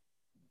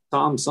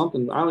 Tom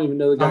something. I don't even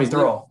know the guy's name.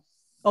 Tommy Thrall.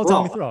 Oh,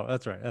 Tommy Thrall.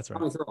 That's right.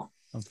 Tommy Thrall.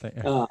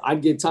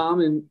 I'd get Tom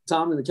and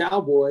the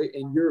Cowboy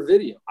and your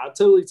video. I'd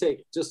totally take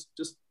it. Just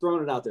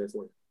throwing it out there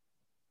for you.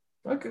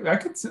 I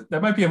could.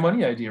 That might be a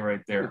money idea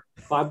right there.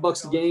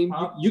 $5 a game.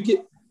 You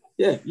get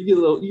like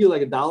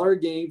 $1 a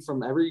game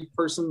from every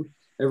person,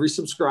 every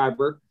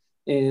subscriber,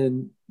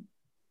 and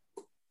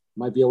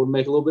might be able to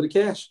make a little bit of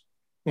cash.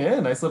 Yeah,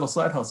 nice little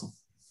side hustle.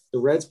 The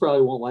Reds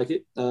probably won't like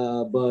it,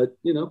 but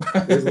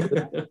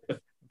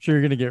sure you're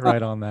going to get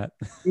right on that.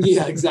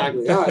 Yeah,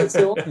 exactly. All right.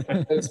 So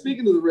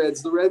speaking of the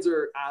Reds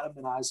are Adam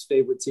and I's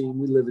favorite team.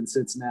 We live in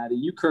Cincinnati.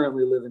 You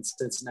currently live in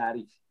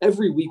Cincinnati.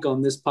 Every week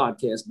on this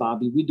podcast,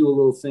 Bobby, we do a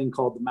little thing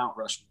called the Mount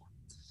Rushmore.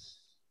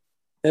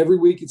 Every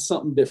week it's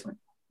something different.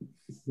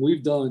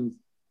 We've done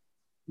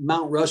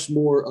Mount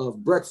Rushmore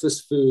of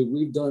breakfast food.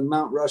 We've done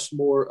Mount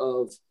Rushmore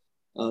of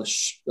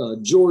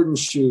Jordan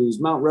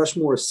shoes, Mount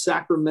Rushmore,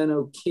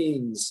 Sacramento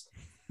Kings,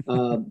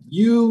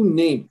 you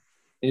name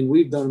it. And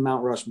we've done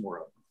Mount Rushmore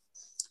of.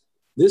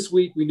 This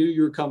week, we knew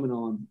you were coming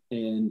on,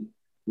 and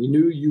we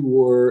knew you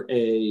were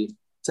a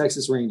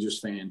Texas Rangers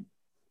fan.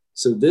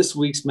 So this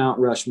week's Mount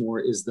Rushmore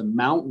is the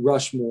Mount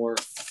Rushmore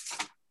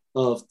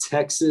of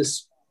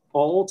Texas,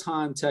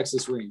 all-time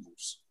Texas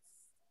Rangers.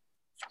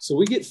 So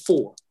we get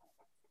 4.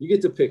 You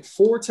get to pick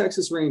 4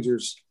 Texas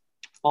Rangers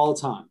all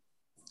time.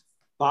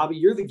 Bobby,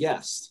 you're the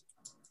guest.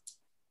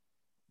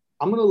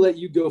 I'm going to let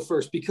you go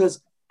first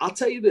because I'll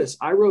tell you this.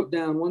 I wrote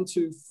down 1,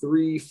 2,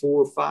 3,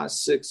 4, 5,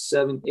 6,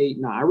 7, 8,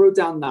 9. I wrote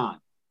down 9.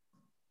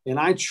 And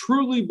I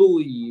truly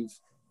believe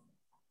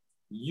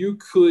you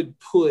could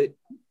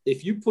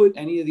if you put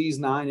any of these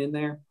 9 in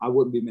there, I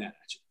wouldn't be mad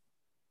at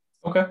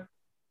you. Okay.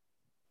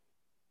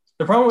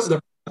 The problem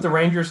with the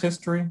Rangers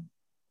history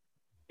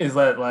is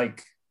that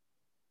like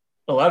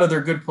a lot of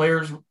their good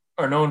players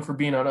are known for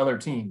being on other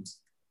teams.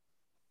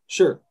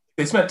 Sure.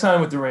 They spent time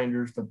with the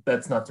Rangers, but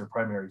that's not their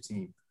primary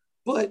team.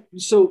 But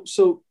so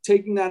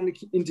taking that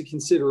into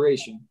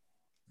consideration,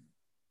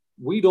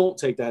 we don't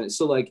take that.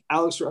 So like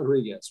Alex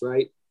Rodriguez,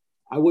 right?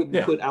 I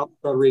wouldn't put Alex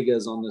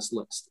Rodriguez on this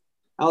list.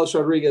 Alex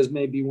Rodriguez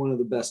may be one of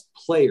the best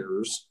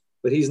players,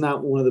 but he's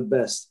not one of the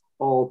best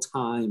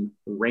all-time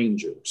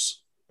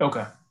Rangers.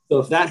 Okay. So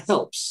if that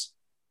helps,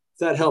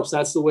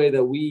 that's the way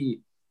that we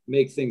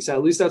make things.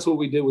 At least that's what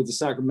we did with the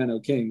Sacramento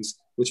Kings,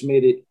 which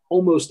made it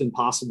almost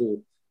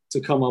impossible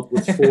to come up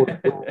with 4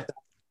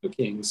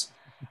 Kings.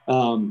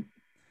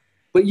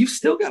 But you've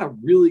still got a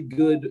really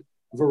good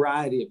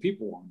variety of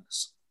people on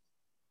this.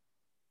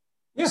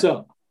 Yeah.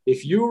 So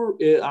if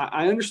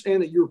I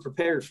understand that you were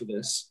prepared for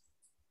this.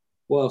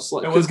 Well,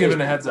 I was given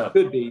a heads up.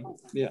 Could be.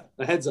 Yeah,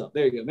 a heads up.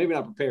 There you go. Maybe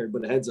not prepared,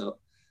 but a heads up.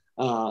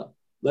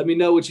 Let me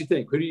know what you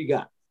think. Who do you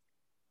got?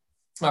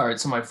 All right.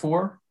 So my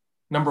 4,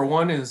 number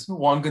 1 is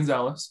Juan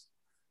Gonzalez.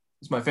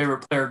 He's my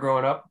favorite player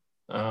growing up.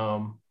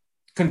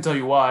 Couldn't tell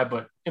you why,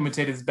 but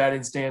imitated his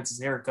batting stance,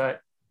 his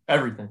haircut,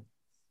 everything.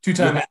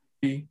 2-time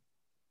MVP.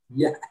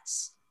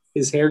 Yes.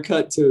 His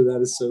haircut too.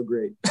 That is so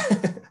great.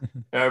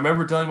 I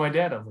remember telling my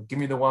dad, I was like, give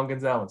me the Juan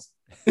Gonzalez.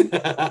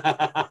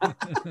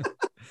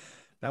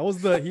 That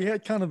was he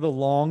had kind of the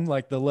long,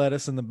 like the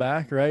lettuce in the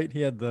back, right?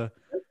 He had the.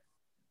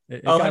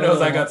 All I know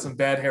is I got some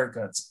bad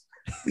haircuts.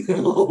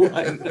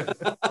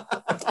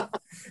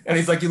 And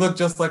he's like, you look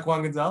just like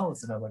Juan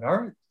Gonzalez. And I'm like, all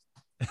right.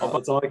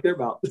 That's all I care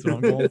about. That's what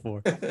I'm going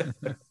for.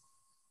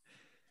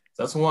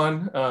 That's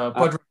 1.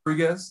 Pudge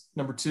Rodriguez,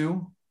 number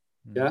 2.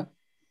 Yeah.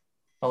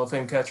 Hall of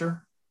Fame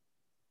catcher.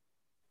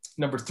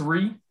 Number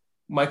 3,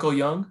 Michael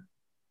Young.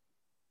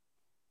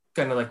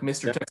 Kind of like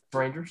Mr. Texas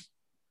Rangers.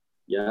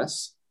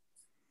 Yes.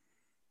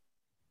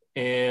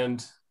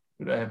 And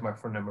who do I have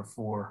for number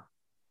 4?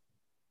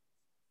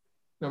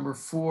 Number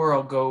 4,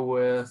 I'll go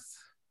with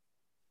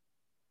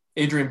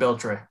Adrian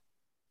Beltre.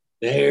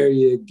 There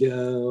you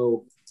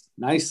go.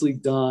 Nicely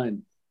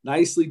done.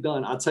 Nicely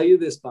done. I'll tell you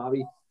this,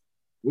 Bobby.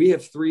 We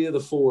have 3 of the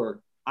 4.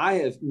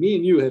 Me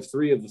and you have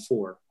 3 of the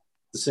 4.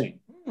 The same.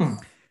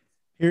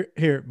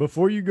 Here,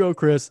 before you go,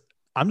 Chris,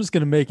 I'm just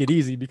going to make it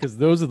easy because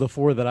those are the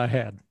 4 that I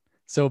had.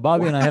 So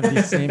Bobby and I have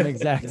the same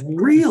exact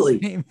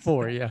same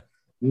 4. Yeah.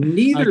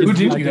 Who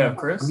did you have,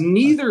 Chris?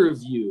 Neither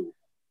of you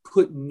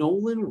put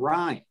Nolan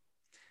Ryan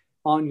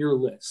on your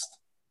list.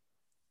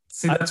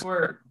 See, that's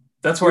where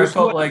I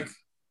felt like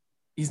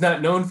he's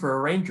not known for a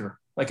Ranger.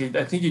 Like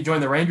I think he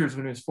joined the Rangers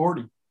when he was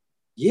 40.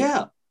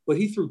 Yeah, but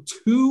he threw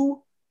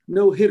 2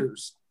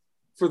 no-hitters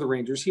for the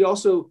Rangers. He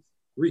also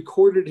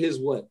recorded his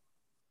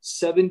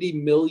 70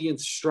 millionth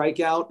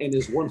strikeout and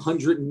his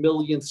 100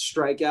 millionth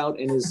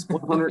strikeout and his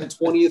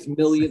 120th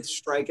millionth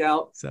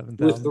strikeout 7,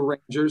 with the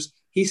Rangers.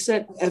 He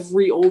set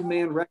every old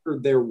man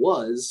record there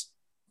was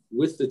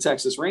with the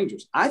Texas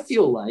Rangers. I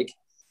feel like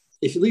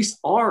if at least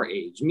our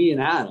age, me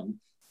and Adam,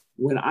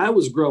 when I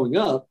was growing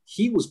up,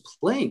 he was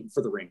playing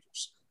for the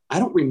Rangers. I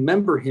don't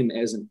remember him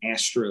as an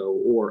Astro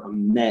or a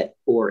Met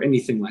or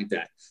anything like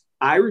that.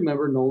 I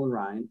remember Nolan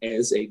Ryan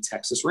as a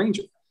Texas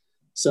Ranger.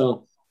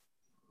 So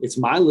it's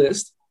my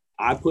list.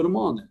 I put him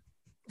on there.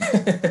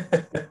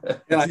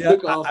 And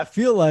I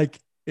feel like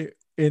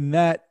in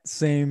that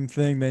same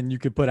thing, then you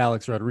could put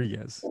Alex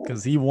Rodriguez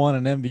because he won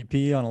an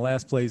MVP on a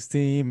last place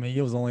team. He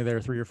was only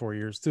there 3 or 4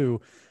 years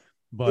too.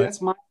 But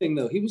that's my thing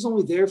though. He was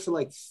only there for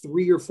like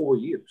 3 or 4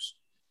 years.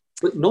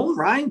 But Nolan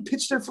Ryan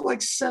pitched there for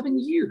like 7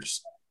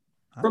 years.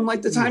 From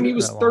like the time he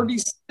was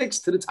 36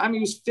 to the time he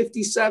was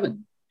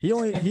 57. He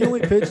only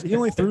pitched. He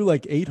only threw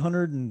like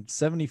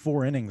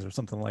 874 innings or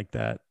something like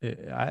that.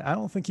 I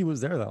don't think he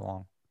was there that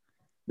long.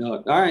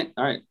 No. All right.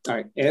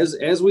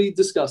 As we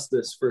discuss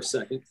this for a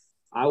second,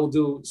 I will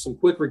do some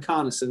quick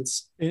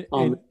reconnaissance.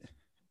 And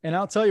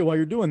I'll tell you while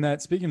you're doing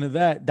that. Speaking of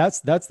that,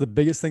 that's the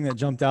biggest thing that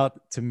jumped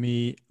out to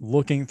me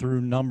looking through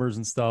numbers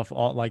and stuff.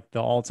 Like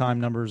the all-time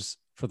numbers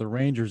for the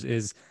Rangers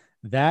is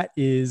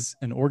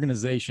an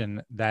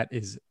organization that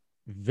is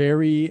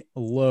very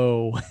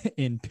low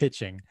in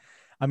pitching.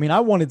 I mean,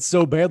 I wanted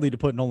so badly to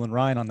put Nolan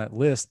Ryan on that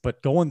list,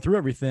 but going through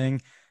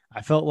everything,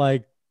 I felt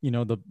like,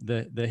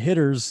 the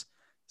hitters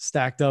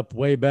stacked up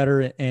way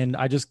better and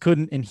I just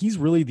couldn't. And he's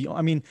really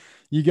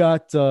you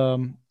got,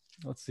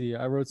 let's see,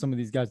 I wrote some of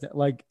these guys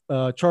like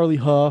Charlie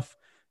Huff,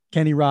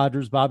 Kenny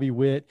Rogers, Bobby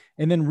Witt,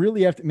 and then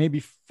really after maybe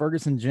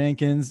Ferguson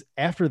Jenkins.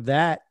 After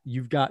that,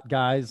 you've got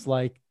guys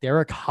like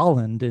Derek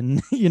Holland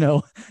and,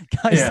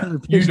 guys. Yeah,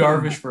 Yu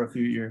Darvish for a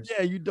few years.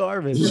 Yeah, Yu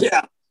Darvish.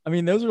 Yeah. I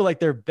mean, those are like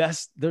their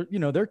best,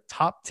 they're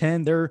top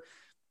 10, they're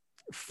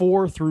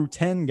 4 through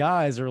 10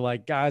 guys are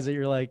like guys that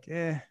you're like,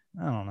 I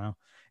don't know.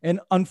 And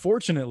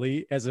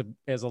unfortunately, as a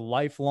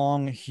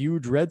lifelong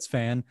huge Reds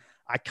fan,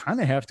 I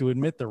kind of have to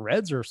admit the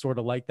Reds are sort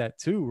of like that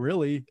too,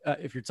 really.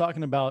 If you're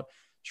talking about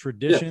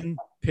tradition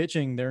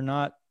pitching, they're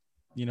not,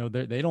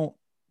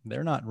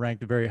 they're not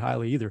ranked very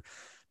highly either.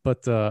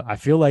 But I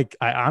feel like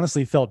I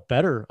honestly felt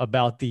better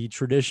about the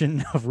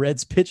tradition of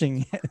Reds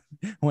pitching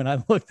when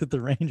I looked at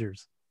the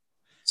Rangers.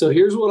 So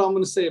here's what I'm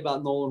going to say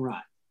about Nolan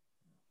Ryan.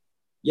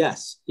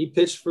 Yes, he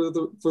pitched for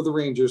the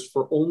Rangers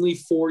for only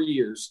 4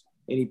 years,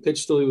 and he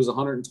pitched till he was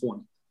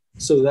 120.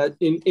 So that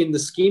in the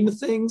scheme of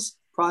things,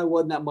 probably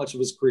wasn't that much of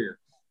his career.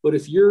 But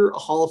if you're a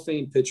Hall of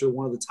Fame pitcher,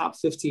 one of the top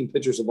 15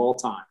 pitchers of all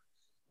time,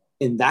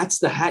 and that's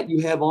the hat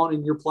you have on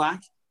in your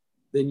plaque,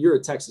 then you're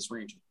a Texas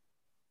Ranger.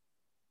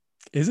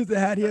 Is it the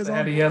hat he has on? The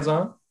hat he has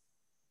on?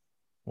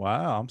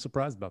 Wow, I'm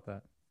surprised about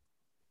that.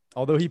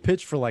 Although he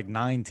pitched for like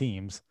 9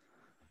 teams.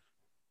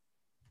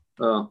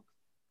 Oh,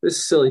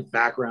 this silly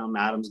background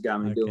Adam's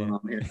got me doing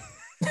on here.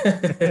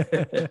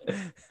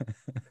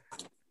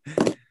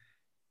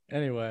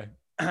 Anyway,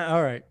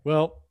 all right.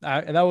 Well,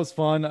 that was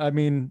fun. I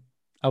mean,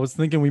 I was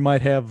thinking we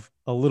might have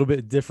a little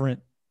bit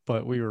different,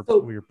 but we were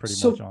pretty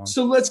much on.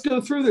 So let's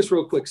go through this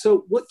real quick.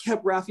 So what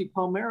kept Rafi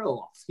Palmeiro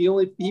off?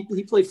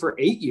 He played for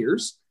 8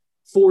 years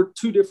for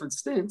 2 different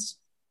stints.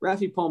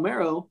 Rafi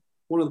Palmeiro,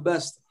 one of the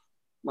best.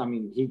 I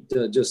mean, he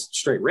just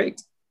straight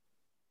raked.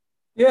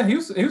 Yeah, he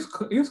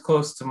was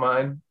close to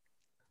mine.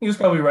 He was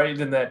probably right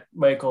in that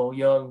Michael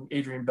Young,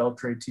 Adrian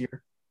Beltre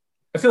tier.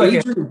 I feel like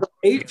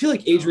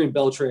Adrian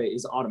Beltre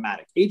is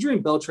automatic.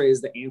 Adrian Beltre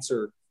is the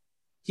answer.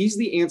 He's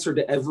the answer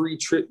to every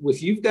trip.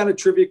 If you've got a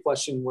trivia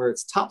question where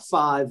it's top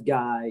 5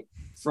 guy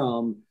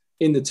from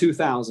in the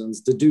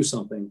 2000s to do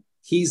something,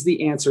 he's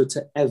the answer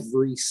to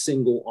every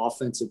single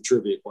offensive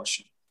trivia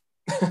question.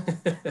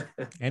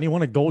 And he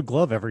won a Gold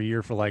Glove every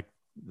year for like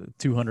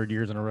 200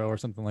 years in a row or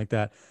something like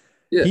that.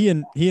 Yeah.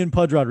 He and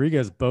Pudge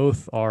Rodriguez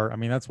both are. I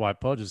mean, that's why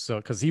Pudge is so,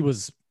 because he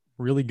was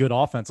really good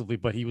offensively,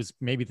 but he was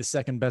maybe the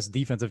second best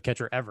defensive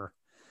catcher ever.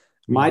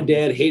 My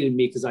dad hated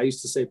me because I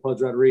used to say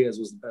Pudge Rodriguez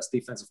was the best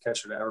defensive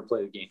catcher to ever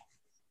play the game.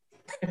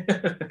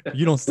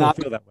 You don't still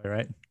feel that way,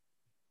 right?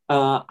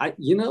 I'll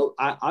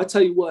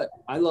tell you what,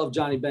 I love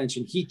Johnny Bench,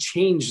 and he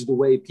changed the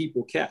way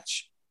people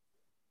catch.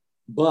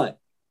 But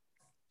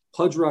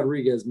Pudge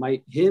Rodriguez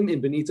him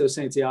and Benito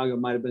Santiago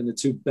might have been the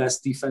 2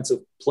 best defensive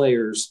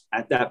players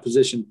at that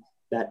position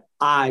that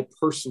I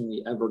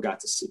personally ever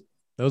got to see.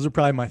 Those are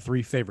probably my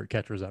 3 favorite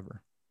catchers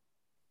ever.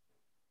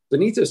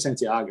 Benito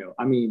Santiago.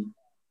 I mean,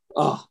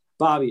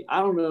 Bobby, I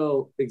don't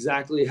know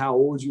exactly how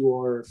old you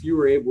are, if you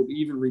were able to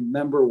even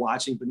remember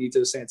watching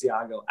Benito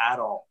Santiago at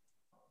all.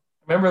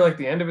 Remember like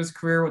the end of his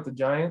career with the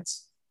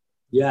Giants?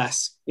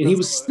 Yes. And he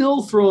was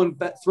still throwing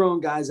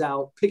guys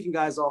out, picking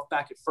guys off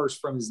back at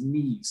first from his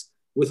knees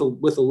with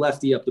a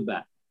lefty up the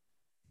bat.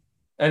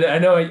 And I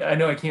know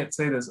I can't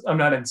say this. I'm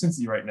not in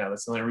Cincy right now.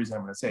 That's the only reason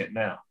I'm going to say it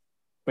now.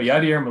 But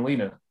Yadier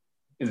Molina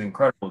is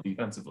incredible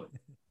defensively.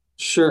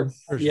 Sure.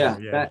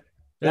 Yeah.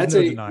 There's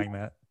no denying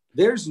that.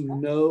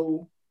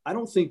 I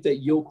don't think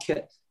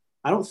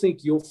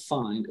you'll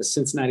find a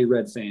Cincinnati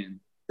Red fan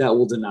that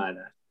will deny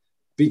that,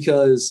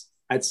 because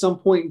at some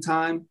point in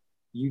time,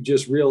 you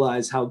just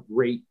realize how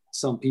great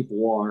some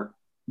people are,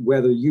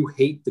 whether you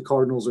hate the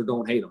Cardinals or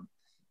don't hate them,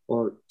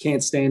 or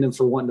can't stand them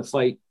for wanting to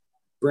fight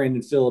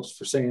Brandon Phillips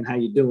for saying, "How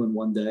you doing?"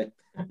 one day,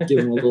 give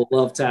him a little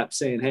love tap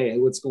saying, "Hey,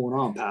 what's going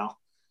on, pal?"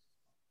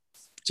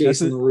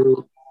 Jason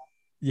LaRue.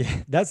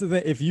 Yeah, that's the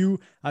thing.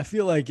 I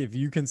feel like if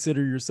you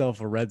consider yourself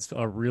a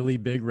really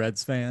big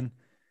Reds fan,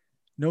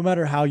 no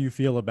matter how you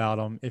feel about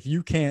him, if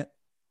you can't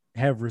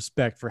have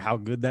respect for how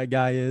good that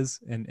guy is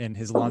and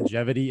his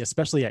longevity,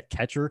 especially at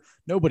catcher,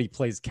 nobody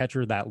plays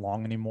catcher that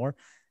long anymore.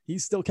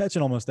 He's still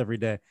catching almost every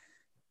day.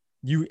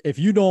 If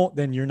you don't,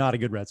 then you're not a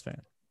good Reds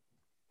fan.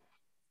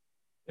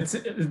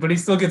 But he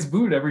still gets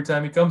booed every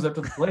time he comes up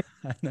to the plate.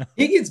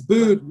 He gets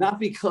booed not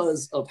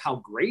because of how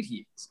great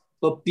he is,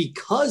 but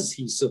because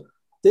he's so.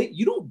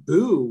 You don't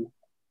boo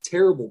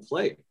terrible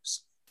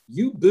players.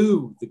 You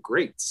boo the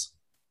greats,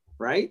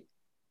 right?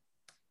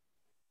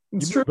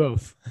 It's true.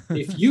 Both.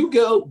 if you're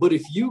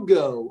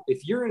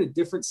in a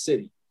different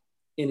city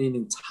and an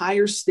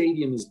entire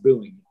stadium is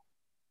booing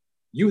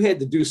you had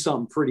to do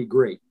something pretty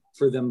great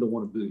for them to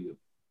want to boo you.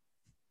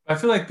 I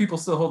feel like people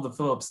still hold the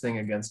Phillips thing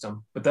against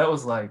him, but that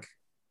was like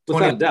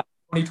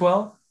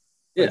 2012?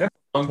 Yeah. Like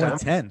long time.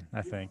 2010,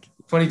 I think.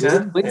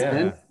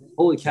 2010? Yeah.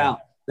 Holy cow.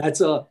 I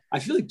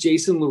feel like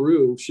Jason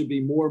LaRue should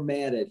be more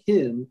mad at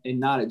him and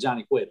not at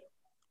Johnny Cueto.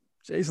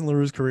 Jason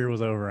LaRue's career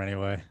was over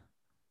anyway.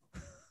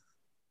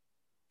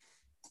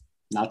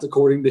 Not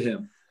according to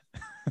him.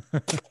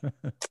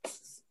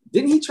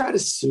 Didn't he try to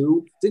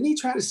sue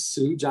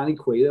Johnny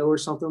Cueto or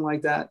something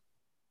like that?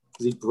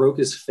 Because he broke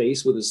his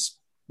face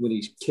when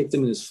he kicked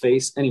him in his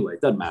face. Anyway,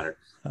 it doesn't matter.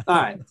 All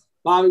right.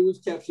 Bobby,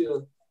 we've kept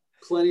you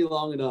plenty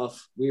long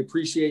enough. We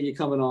appreciate you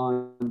coming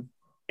on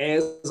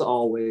as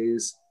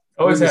always.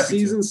 When the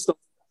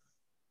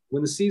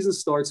season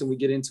starts and we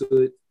get into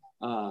it,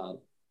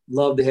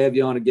 love to have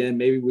you on again.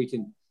 Maybe we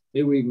can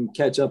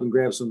catch up and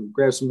grab some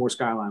more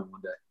Skyline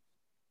one day.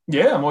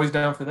 Yeah, I'm always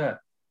down for that.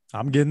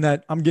 I'm getting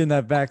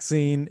that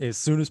vaccine as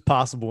soon as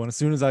possible, and as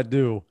soon as I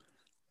do,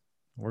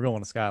 we're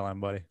going to Skyline,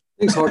 buddy.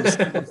 It's hard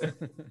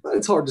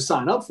to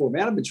sign up for,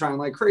 man. I've been trying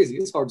like crazy.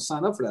 It's hard to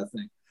sign up for that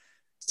thing.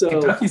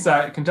 So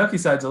Kentucky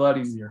side's a lot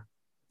easier.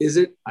 Is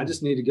it? I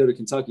just need to go to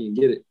Kentucky and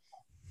get it.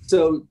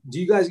 So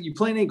you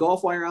playing any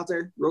golf while you're out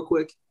there real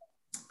quick?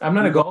 I'm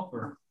not a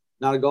golfer.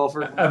 Not a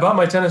golfer? I bought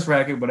my tennis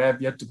racket, but I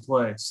have yet to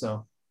play.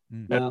 So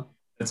that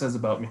says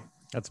about me.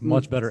 That's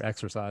much better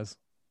exercise.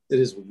 It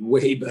is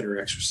way better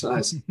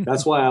exercise.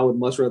 That's why I would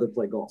much rather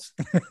play golf.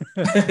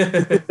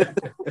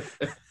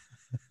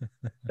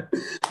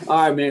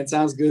 All right, man.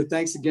 Sounds good.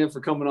 Thanks again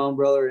for coming on,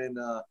 brother.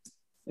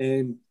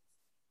 And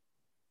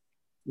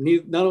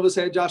none of us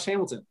had Josh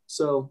Hamilton.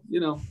 So,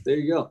 there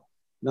you go.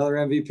 Another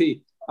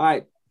MVP. All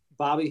right,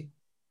 Bobby,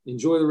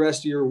 enjoy the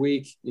rest of your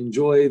week.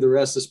 Enjoy the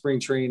rest of spring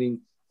training.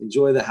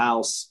 Enjoy the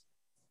house.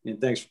 And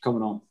thanks for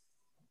coming on.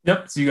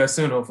 Yep. See you guys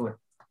soon, hopefully.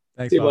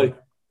 Thanks, see you, buddy.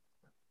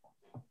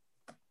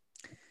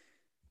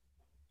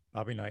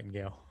 Bobby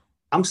Nightingale.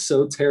 I'm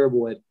so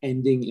terrible at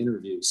ending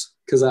interviews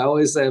because I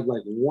always have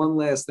like one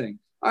last thing.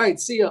 All right,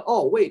 see ya.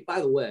 Oh, wait,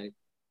 by the way,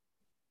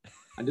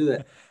 I do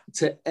that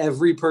to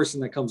every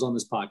person that comes on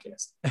this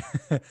podcast.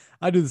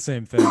 I do the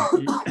same thing.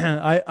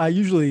 I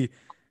usually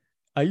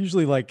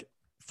like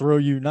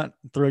not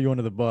throw you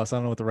under the bus. I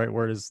don't know what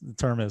the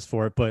term is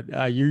for it, but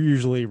you're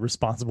usually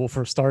responsible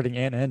for starting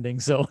and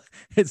ending. So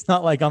it's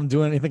not like I'm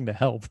doing anything to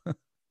help.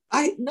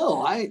 I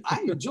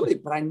enjoy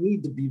it, but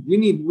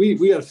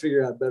we got to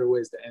figure out better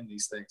ways to end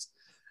these things.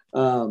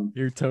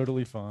 You're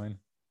totally fine.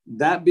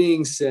 That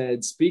being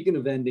said, speaking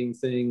of ending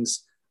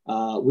things,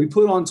 we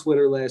put on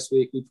Twitter last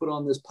week. We put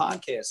on this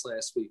podcast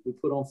last week. We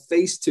put on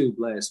FaceTube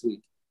last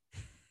week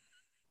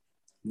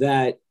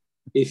that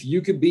if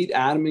you could beat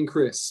Adam and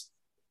Chris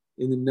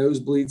in the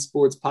Nosebleed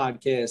Sports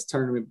Podcast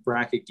tournament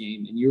bracket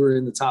game and you were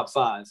in the top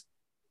 5,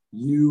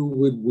 you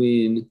would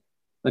win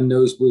a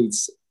Nosebleed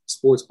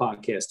Sports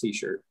Podcast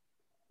t-shirt.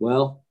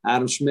 Well,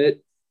 Adam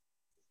Schmidt,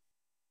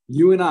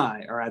 you and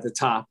I are at the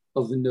top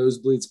of the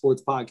Nosebleed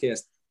Sports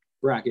Podcast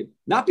bracket.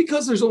 Not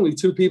because there's only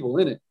 2 people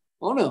in it.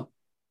 Oh, no.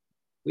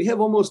 We have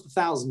almost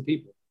 1,000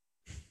 people.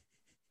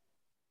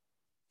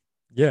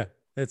 Yeah,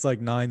 it's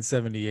like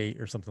 978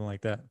 or something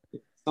like that.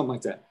 Something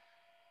like that.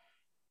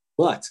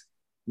 But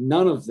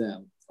none of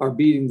them are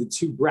beating the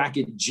 2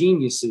 bracket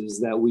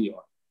geniuses that we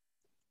are.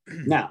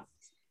 Now,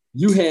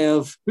 who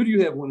do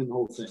you have winning the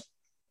whole thing?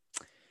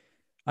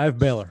 I have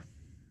Baylor.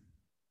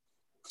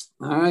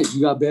 All right, you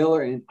got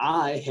Baylor, and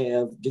I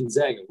have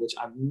Gonzaga, which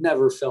I've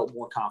never felt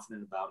more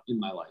confident about in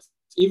my life.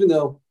 Even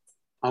though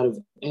out of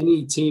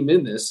any team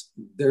in this,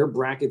 their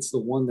bracket's the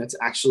one that's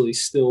actually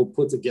still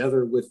put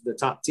together with the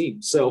top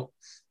team. So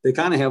they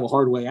kind of have a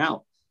hard way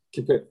out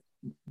compared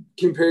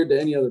to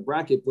any other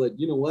bracket. But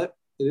you know what?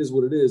 It is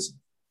what it is.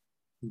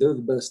 They're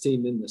the best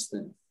team in this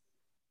thing.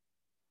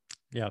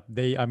 Yeah,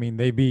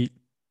 they beat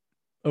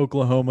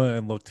Oklahoma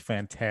and looked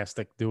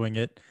fantastic doing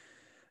it.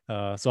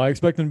 So I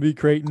expect them to beat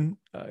Creighton.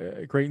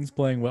 Creighton's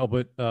playing well,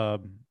 but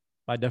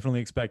I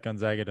definitely expect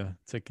Gonzaga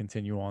to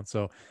continue on.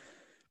 So,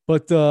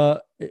 but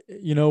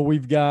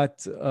we've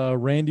got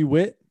Randy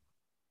Witt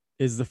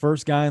is the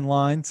first guy in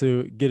line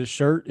to get a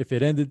shirt. If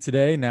it ended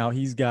today, now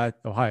he's got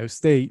Ohio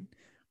State,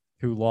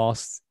 who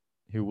was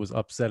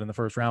upset in the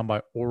first round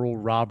by Oral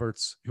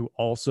Roberts, who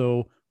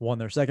also won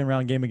their second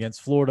round game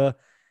against Florida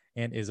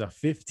and is a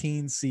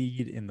 15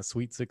 seed in the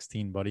Sweet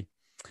 16, buddy.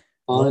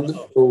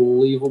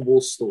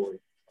 Unbelievable story.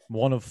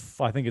 One of,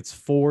 I think it's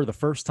 4, the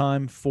first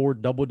time 4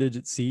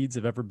 double-digit seeds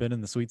have ever been in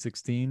the Sweet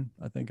 16,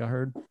 I think I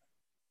heard.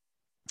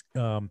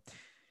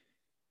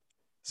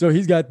 So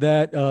he's got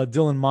that.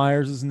 Dylan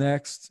Myers is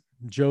next.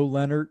 Joe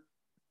Leonard,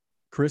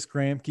 Chris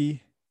Gramke,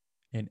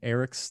 and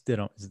Eric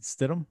Stidham. Is it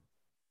Stidham?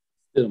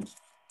 Stidham.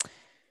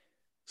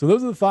 So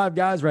those are the 5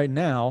 guys right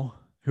now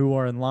who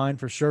are in line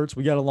for shirts.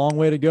 We got a long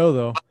way to go,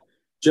 though.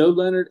 Joe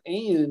Leonard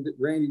and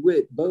Randy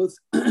Witt both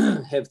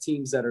have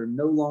teams that are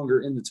no longer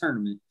in the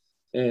tournament,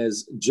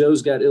 as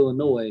Joe's got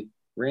Illinois,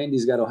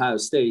 Randy's got Ohio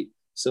State.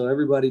 So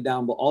everybody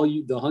down below,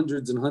 the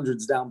hundreds and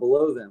hundreds down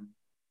below them,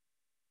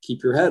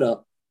 keep your head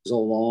up. There's a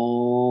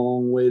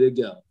long way to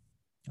go.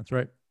 That's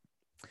right.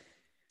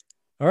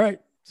 All right.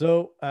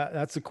 So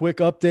that's a quick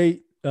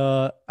update.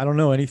 I don't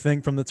know,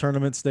 anything from the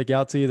tournament stick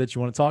out to you that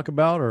you want to talk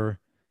about, or?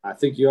 I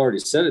think you already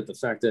said it, the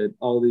fact that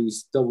all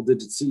these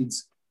double-digit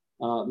seeds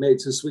made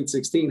to Sweet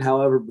 16.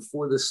 However,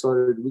 before this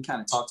started, we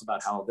kind of talked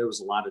about how there was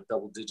a lot of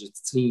double-digit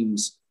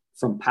teams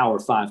from Power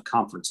 5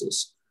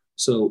 conferences.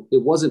 So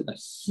it wasn't a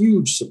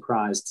huge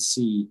surprise to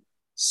see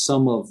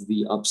some of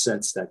the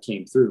upsets that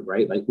came through,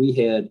 right? Like we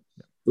had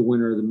the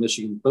winner of the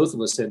Michigan, both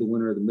of us had the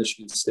winner of the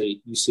Michigan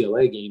State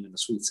UCLA game in the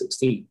Sweet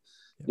 16.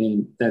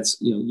 And that's,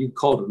 you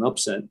called it an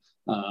upset.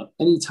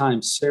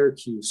 Anytime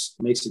Syracuse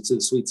makes it to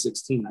the Sweet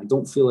 16, I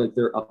don't feel like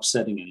they're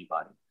upsetting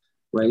anybody,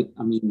 right?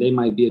 I mean, they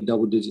might be a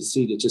double-digit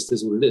seed. It just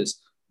is what it is.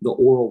 The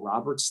Oral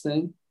Roberts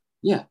thing,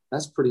 yeah,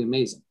 that's pretty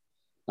amazing.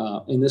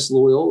 And this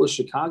Loyola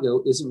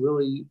Chicago isn't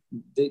really,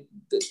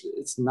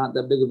 it's not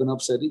that big of an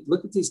upset.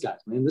 Look at these guys,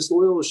 man. This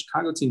Loyola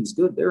Chicago team is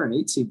good. They're an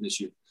 8 seed this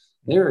year.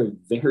 They're a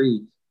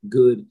very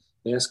good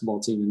basketball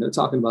team. And they're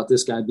talking about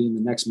this guy being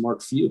the next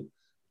Mark Few,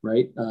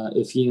 right?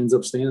 If he ends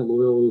up staying at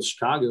Loyola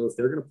Chicago, if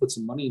they're going to put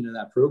some money into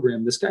that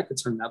program, this guy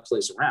could turn that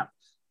place around.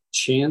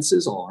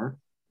 Chances are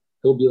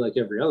he'll be like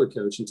every other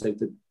coach and take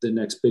the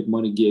next big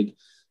money gig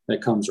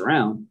that comes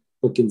around.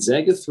 But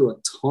Gonzaga threw a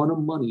ton of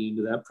money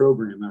into that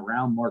program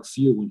around Mark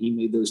Few when he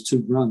made those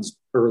 2 runs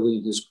early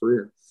in his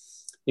career.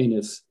 And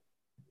if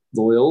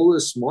Loyola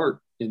is smart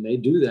and they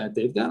do that,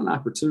 they've got an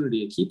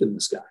opportunity of keeping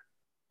this guy.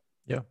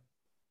 Yeah.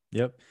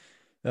 Yep.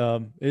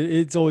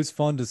 It's always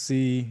fun to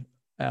see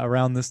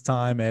around this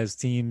time as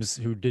teams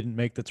who didn't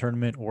make the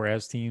tournament or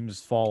as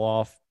teams fall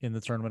off in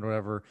the tournament or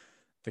whatever,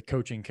 the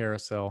coaching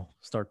carousel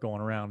start going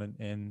around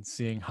and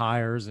seeing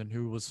hires and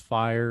who was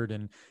fired.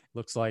 And it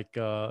looks like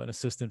an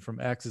assistant from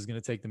X is going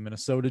to take the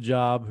Minnesota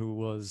job, who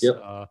was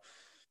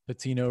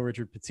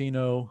Richard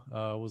Pitino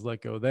was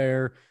let go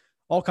there.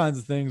 All kinds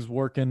of things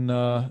working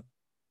their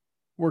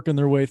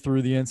way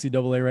through the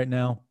NCAA right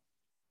now.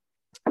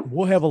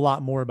 We'll have a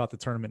lot more about the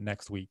tournament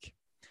next week.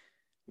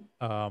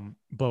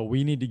 But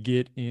we need to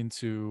get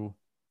into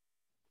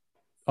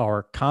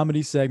our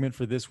comedy segment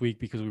for this week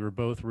because we were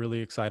both really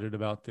excited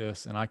about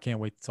this, and I can't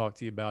wait to talk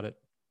to you about it.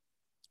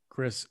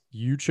 Chris,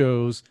 you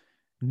chose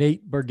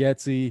Nate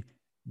Bargatze,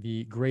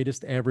 The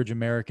Greatest Average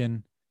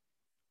American,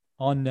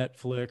 on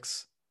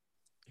Netflix.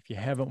 If you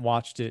haven't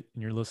watched it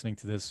and you're listening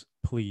to this,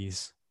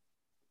 please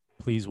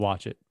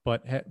watch it.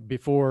 But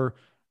before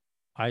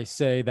I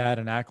say that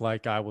and act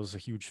like I was a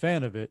huge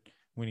fan of it,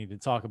 we need to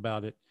talk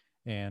about it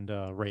and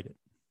rate it.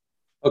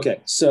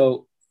 Okay,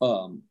 so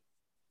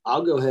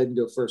I'll go ahead and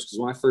go first because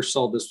when I first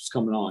saw this was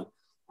coming on,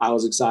 I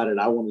was excited.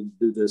 I wanted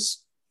to do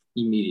this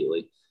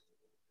immediately.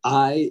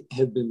 I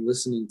have been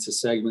listening to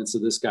segments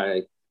of this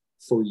guy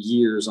for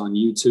years on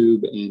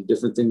YouTube and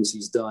different things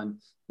he's done.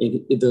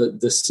 And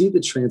see the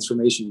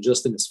transformation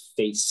just in his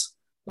face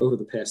over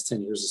the past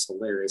 10 years is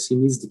hilarious. He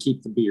needs to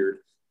keep the beard.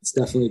 It's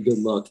definitely a good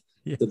look.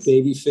 Yes. The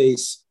baby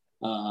face,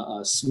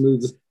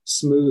 smooth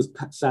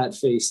fat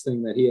face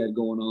thing that he had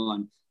going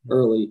on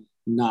early,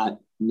 not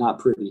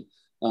pretty.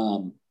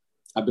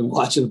 I've been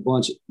watching a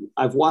bunch.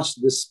 I've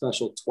watched this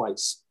special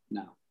twice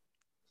now.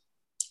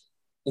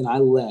 And I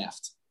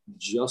laughed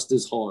just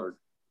as hard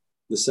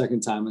the second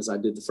time as I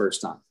did the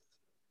first time.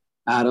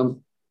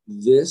 Adam,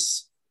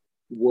 this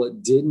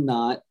what did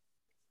not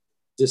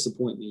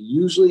disappoint me.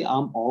 Usually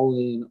I'm all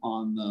in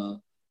on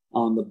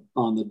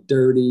the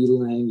dirty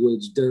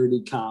language,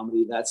 dirty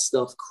comedy. That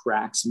stuff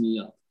cracks me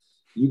up.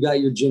 You got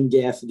your Jim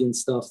Gaffigan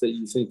stuff that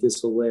you think is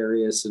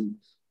hilarious, and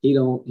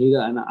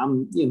and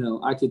I'm,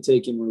 I could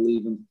take him or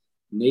leave him.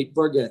 Nate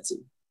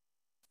Bargatze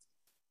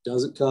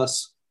doesn't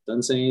cuss,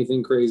 doesn't say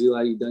anything crazy,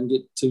 like he doesn't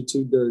get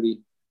too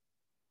dirty.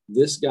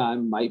 This guy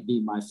might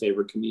be my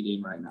favorite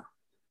comedian right now.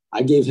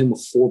 I gave him a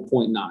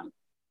 4.9.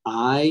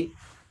 I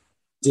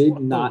did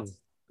not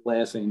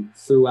laughing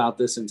throughout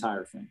this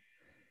entire thing.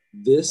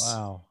 This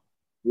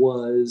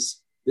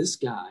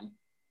guy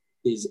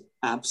is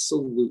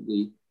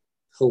absolutely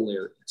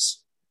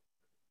hilarious.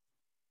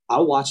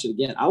 I'll watch it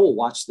again. I will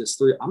watch this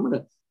through. I'm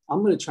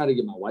gonna try to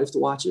get my wife to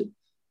watch it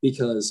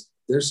because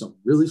there's some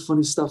really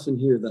funny stuff in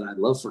here that I'd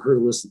love for her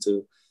to listen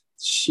to.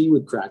 She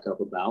would crack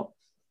up about.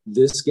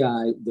 This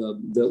guy,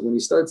 when he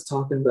starts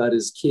talking about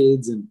his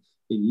kids and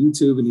in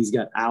YouTube, and he's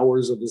got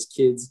hours of his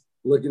kids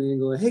looking at him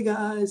and going, "Hey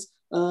guys,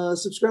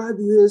 subscribe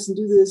to this and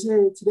do this.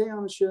 Hey, today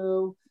on the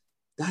show."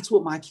 That's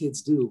what my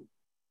kids do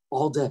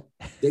all day.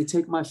 They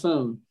take my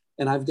phone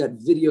and I've got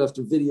video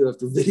after video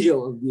after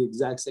video of the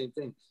exact same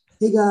thing.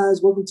 "Hey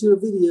guys, welcome to a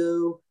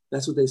video."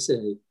 That's what they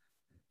say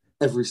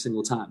every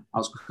single time. I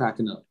was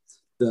cracking up.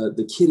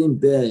 The kid in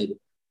bed,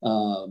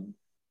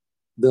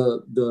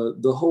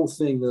 the whole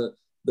thing,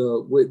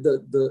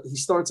 he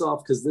starts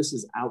off because this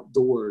is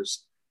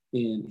outdoors,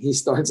 and he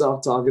starts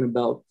off talking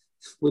about,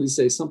 what do you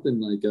say? Something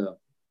like,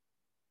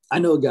 I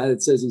know a guy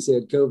that says he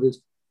had COVID.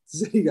 He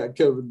said he got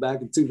COVID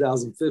back in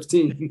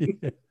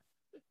 2015.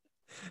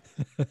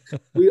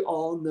 We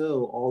all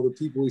know all the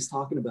people he's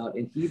talking about,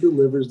 and he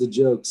delivers the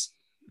jokes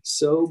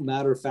so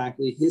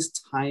matter-of-factly. His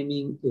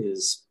timing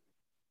is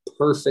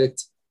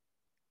perfect.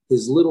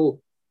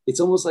 It's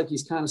almost like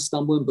he's kind of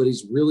stumbling, but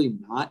he's really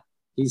not.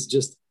 He's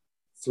just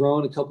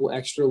throwing a couple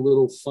extra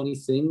little funny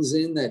things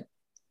in that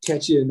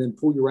catch you and then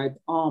pull you right.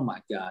 Oh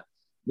my God.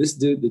 This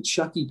dude, the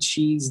Chuck E.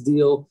 Cheese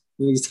deal,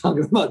 when he's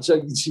talking about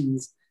Chuck E.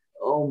 Cheese,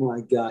 oh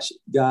my gosh.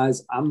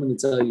 Guys, I'm going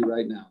to tell you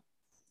right now.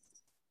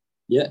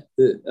 Yeah,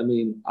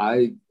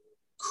 I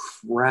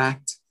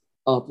cracked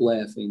up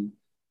laughing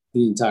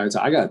the entire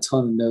time. I got a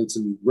ton of notes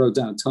and wrote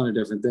down a ton of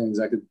different things.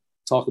 I could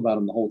talk about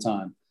them the whole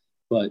time,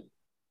 but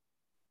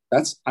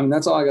that's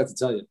all I got to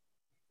tell you.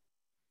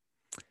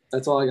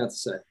 That's all I got to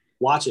say.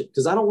 Watch it,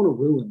 because I don't want to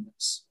ruin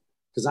this,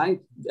 because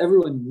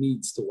everyone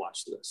needs to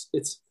watch this.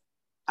 It's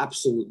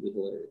absolutely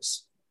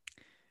hilarious.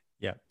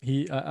 Yeah,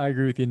 I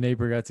agree with you. Nate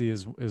Bargatze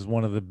is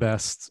one of the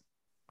best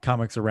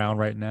comics around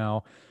right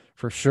now,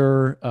 for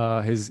sure.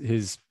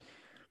 That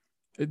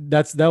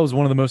was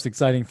one of the most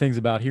exciting things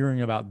about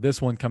hearing about this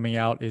one coming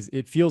out. Is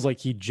it feels like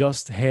he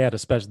just had,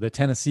 especially the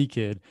Tennessee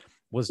kid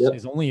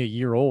is only a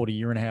year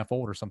and a half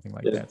old or something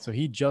like that. So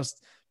he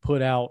just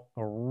put out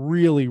a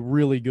really,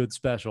 really good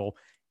special.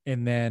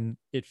 And then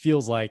it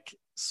feels like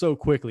so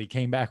quickly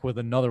came back with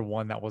another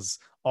one that was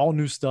all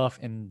new stuff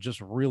and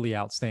just really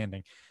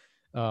outstanding.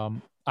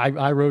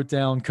 I wrote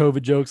down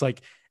COVID jokes.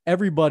 Like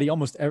everybody, a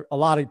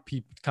lot of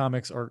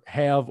comics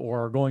have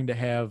or are going to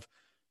have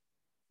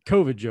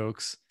COVID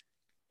jokes.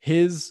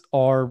 His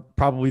are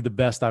probably the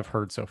best I've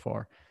heard so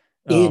far.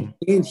 And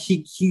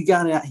he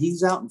got out.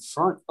 He's out in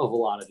front of a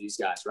lot of these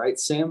guys, right?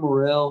 Sam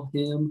Morril,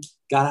 him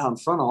got out in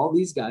front of all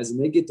these guys, and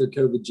they get their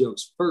COVID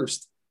jokes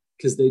first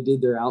because they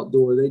did their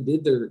outdoor.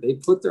 They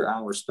put their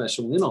hour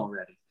special in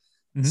already.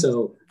 Mm-hmm.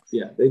 So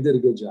yeah, they did a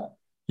good job.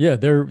 Yeah,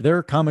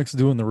 they're comics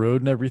doing the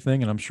road and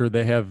everything, and I'm sure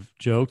they have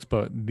jokes,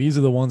 but these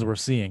are the ones we're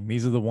seeing.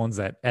 These are the ones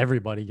that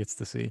everybody gets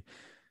to see.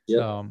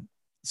 Yeah.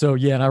 So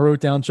yeah, and I wrote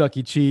down Chuck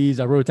E. Cheese.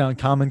 I wrote down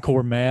Common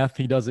Core Math.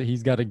 He does it.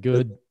 He's got a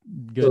good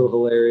so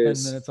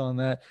hilarious 10 minutes on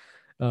that.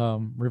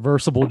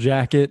 Reversible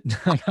jacket.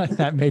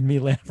 That made me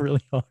laugh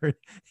really hard.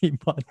 He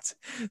bought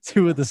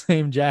two of the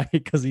same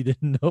jacket because he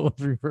didn't know it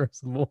was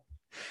reversible.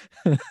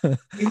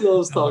 He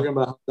loves talking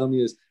about how dumb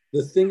he is.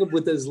 The thing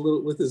with his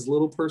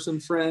little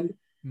person friend.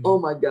 Oh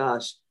my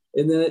gosh!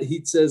 And then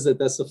he says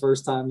that's the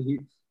first time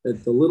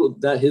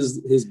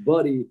his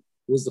buddy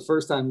was the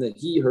first time that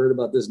he heard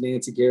about this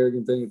Nancy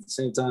Kerrigan thing at the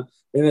same time.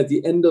 And at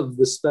the end of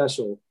the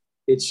special,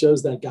 it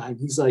shows that guy, and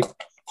he's like,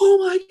 "Oh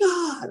my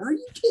God, are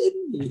you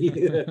kidding me?"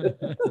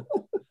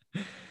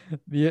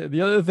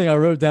 The other thing I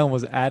wrote down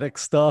was attic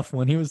stuff.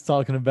 When he was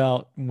talking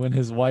about when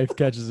his wife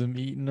catches him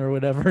eating or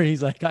whatever,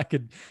 he's like, I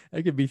could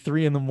be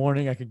 3 a.m.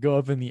 I could go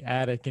up in the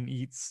attic and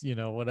eat,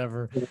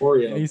 whatever.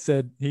 And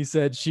he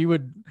said she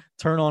would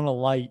turn on a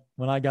light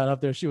when I got up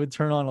there. She would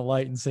turn on a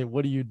light and say,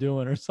 "What are you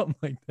doing?" or something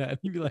like that.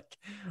 He'd be like,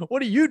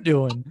 "What are you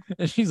doing?"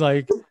 And she's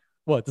like,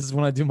 "What? This is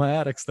when I do my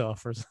attic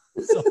stuff," or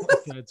something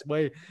like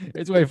that.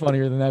 It's way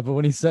funnier than that. But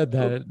when he said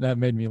that, that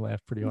made me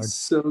laugh pretty hard.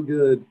 So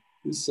good.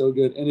 It's so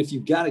good. And if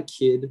you've got a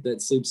kid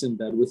that sleeps in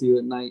bed with you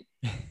at night,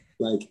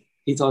 like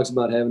he talks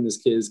about having his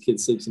kid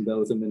sleeps in bed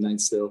with him at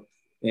night still.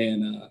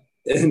 And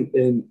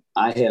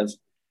I have,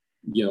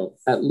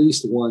 at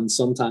least one,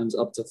 sometimes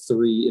up to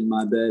 3 in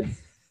my bed.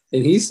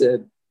 And he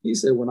said,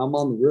 when I'm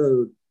on the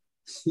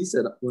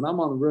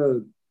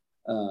road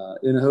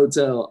in a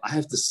hotel, I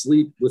have to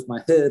sleep with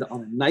my head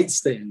on a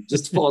nightstand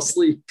just to fall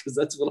asleep because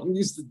that's what I'm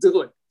used to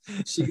doing.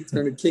 She could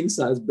turn a king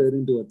size bed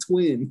into a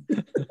twin.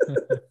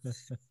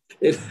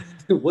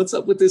 What's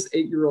up with this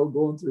 8-year-old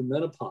going through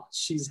menopause?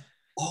 She's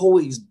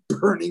always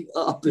burning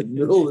up in the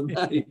middle of the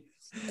night.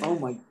 Oh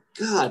my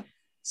God.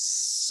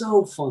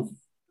 So funny.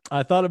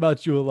 I thought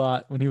about you a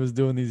lot when he was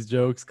doing these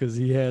jokes because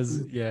he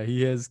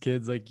has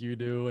kids like you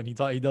do. And he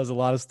does a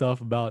lot of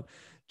stuff about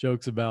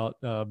jokes about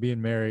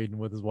being married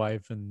and with his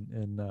wife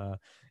and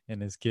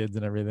his kids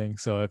and everything.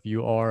 So if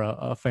you are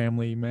a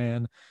family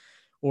man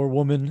or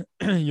woman,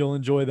 you'll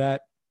enjoy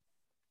that.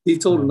 He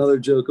told another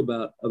joke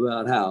about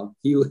how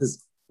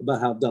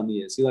dumb he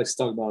is. He likes to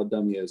talk about how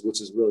dumb he is,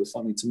 which is really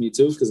funny to me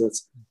too,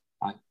 because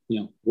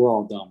we're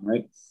all dumb,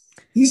 right?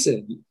 He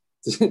said,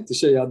 to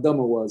show you how dumb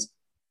it was,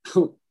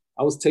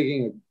 I was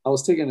taking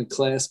a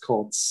class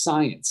called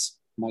science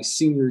my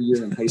senior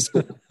year in high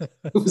school.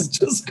 It was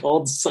just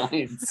called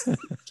science.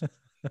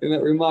 And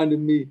that reminded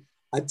me,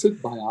 I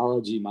took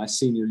biology my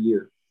senior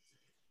year.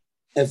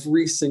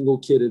 Every single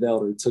kid at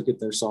Elder took it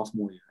their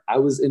sophomore year. I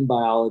was in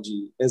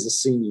biology as a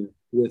senior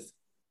with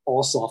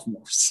all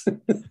sophomores.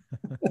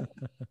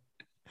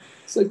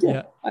 So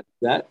yeah.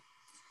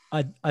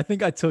 I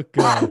think I took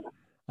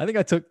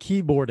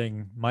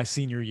keyboarding my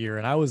senior year,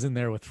 and I was in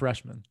there with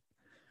freshmen.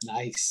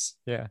 Nice.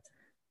 Yeah.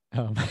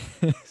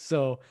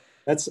 So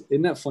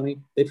isn't that funny?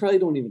 They probably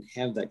don't even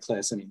have that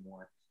class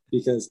anymore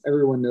because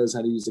everyone knows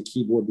how to use a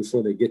keyboard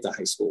before they get to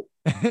high school.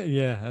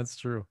 Yeah, that's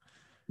true.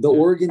 The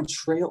Oregon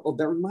Trail. Oh,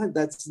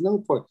 that's another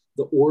part.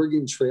 The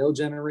Oregon Trail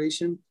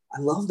generation. I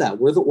love that.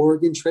 We're the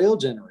Oregon Trail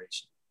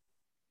generation.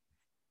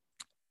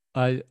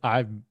 We're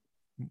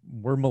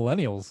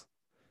millennials.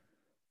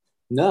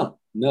 No,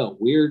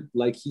 we're,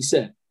 like he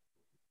said,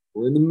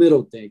 we're in the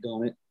middle,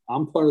 daggone it.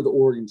 I'm part of the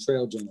Oregon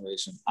Trail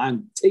generation.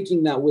 I'm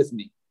taking that with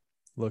me.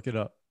 Look it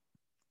up.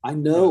 I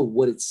know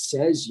what it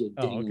says, you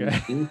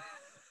okay.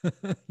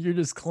 You're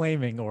just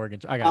claiming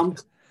Oregon. I got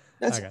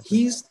you.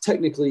 He's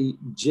technically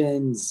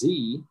Gen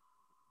Z,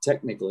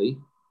 technically.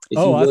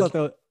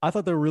 I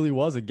thought there really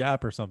was a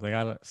gap or something.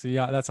 I don't see.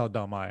 That's how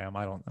dumb I am.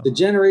 I don't know. The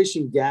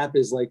generation gap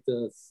is like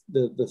the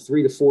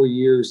 3 to 4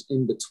 years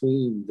in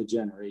between the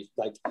generation,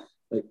 like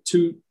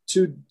two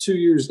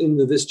years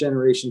into this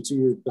generation, 2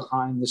 years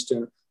behind this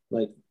generation.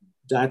 Like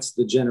that's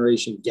the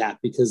generation gap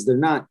because they're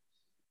not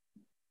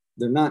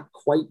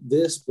quite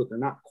this, but they're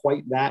not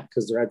quite that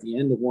because they're at the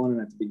end of one and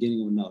at the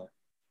beginning of another.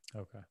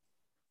 Okay.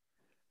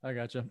 I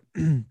gotcha.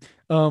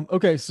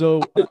 Okay.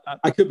 So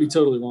I could be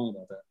totally wrong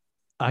about that.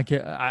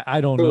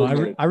 I don't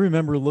know. I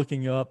remember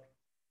looking up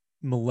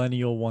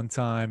millennial one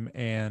time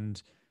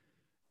and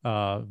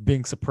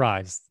being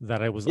surprised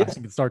that I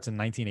think it starts in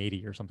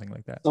 1980 or something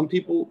like that. Some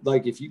people,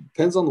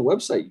 depends on the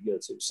website you go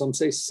to. Some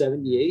say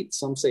 78,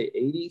 some say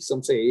 80,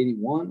 some say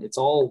 81. It's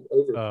all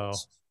over. Oh,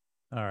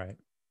 all right.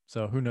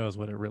 So who knows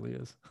what it really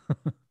is.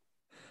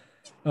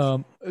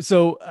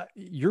 So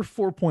your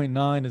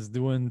 4.9 is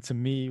doing to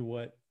me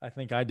what I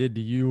think I did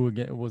to you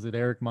again. Was it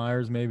Eric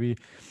Myers? Maybe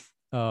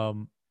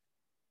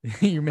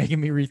you're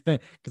making me rethink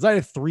because I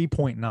had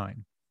 3.9. I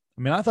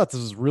mean, I thought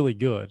this was really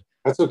good.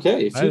 That's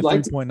okay. If you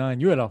like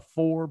 3.9, you had a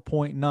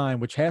 4.9,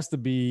 which has to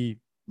be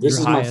this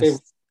is highest, my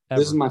favorite.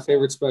 This is my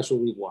favorite special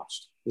we've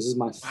watched. This is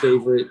my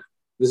favorite.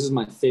 This is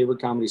my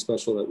favorite comedy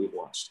special that we've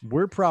watched.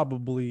 We're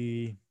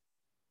probably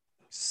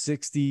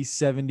 60,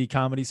 70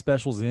 comedy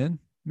specials in,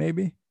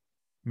 maybe.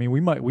 I mean,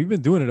 we've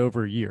been doing it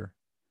over a year.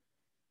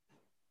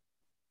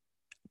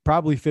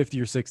 Probably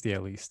 50 or 60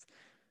 at least.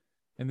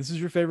 And this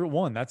is your favorite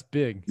one. That's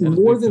big.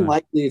 More than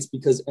likely, it's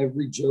because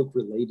every joke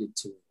related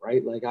to it,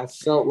 right? Like I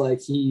felt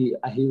like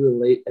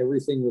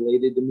everything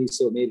related to me,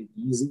 so it made it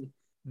easy.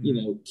 Mm-hmm. You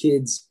know,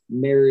 kids,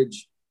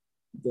 marriage,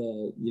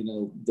 the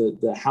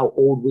how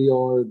old we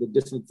are, the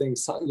different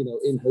things, you know,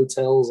 in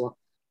hotels,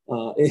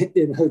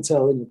 in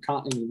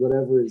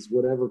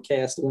whatever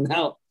cast went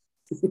out.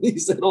 He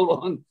said,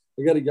 "Hold on,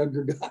 I got a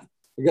younger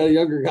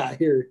guy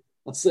here.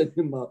 I'll set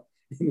him up."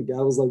 And the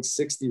guy was like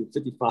 60 or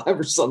 55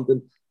 or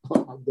something.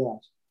 Oh my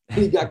gosh.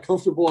 He got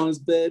comfortable on his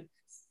bed.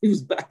 He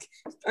was back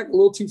a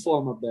little too far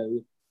on my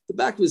bed. The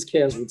back of his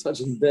calves were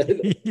touching the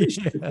bed. His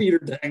feet are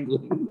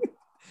dangling.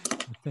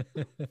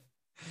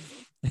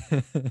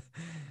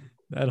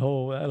 That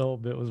whole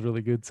bit was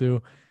really good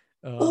too.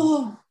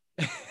 Yeah.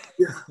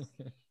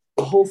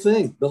 The whole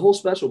thing, the whole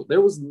special.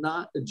 There was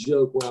not a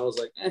joke where I was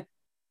like,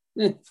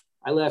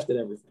 I laughed at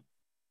everything.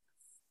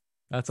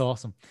 That's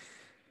awesome.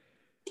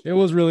 It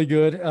was really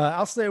good.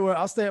 I'll stay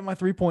at my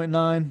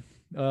 3.9.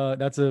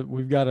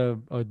 We've got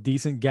a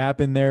decent gap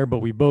in there, but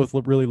we both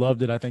really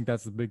loved it. I think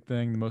that's the big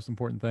thing, the most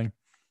important thing.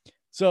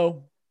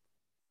 So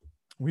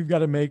we've got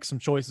to make some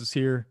choices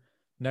here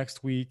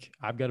next week.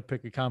 I've got to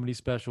pick a comedy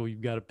special.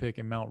 You've got to pick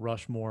a Mount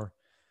Rushmore.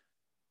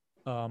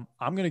 I'm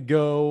going to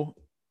go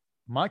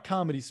my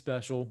comedy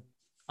special.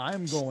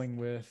 I'm going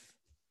with,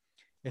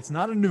 it's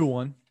not a new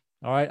one.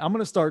 All right. I'm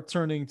going to start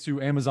turning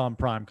to Amazon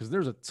Prime because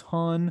there's a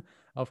ton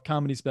of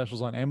comedy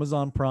specials on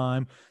Amazon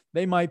Prime.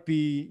 They might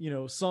be, you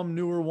know, some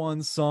newer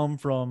ones, some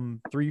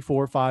from 3,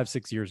 4, 5,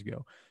 6 years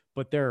ago,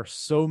 but there are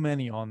so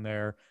many on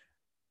there.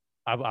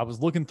 I was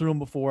looking through them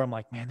before. I'm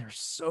like, man, there's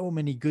so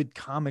many good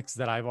comics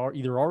that I've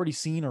either already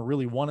seen or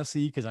really want to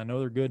see because I know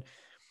they're good.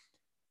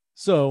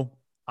 So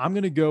I'm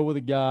going to go with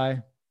a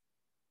guy.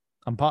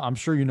 I'm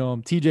sure you know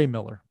him, TJ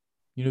Miller.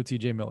 You know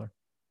TJ Miller.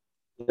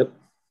 Yep.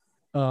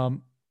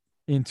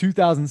 In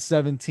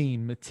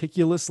 2017,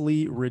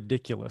 Meticulously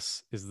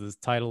Ridiculous is the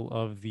title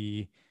of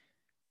the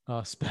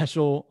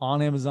special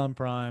on Amazon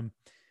Prime.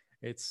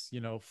 It's,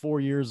 4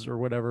 years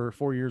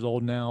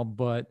old now,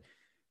 but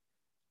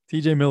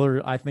TJ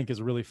Miller, I think,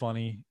 is really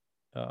funny.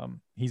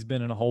 He's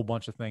been in a whole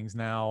bunch of things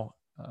now,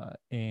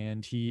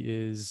 and he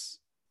is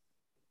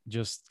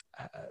just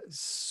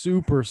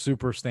super,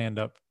 super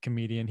stand-up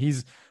comedian.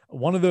 He's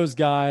one of those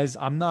guys.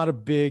 I'm not a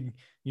big,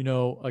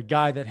 a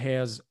guy that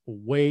has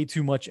way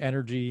too much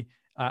energy.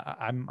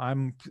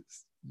 I'm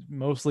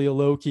mostly a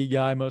low-key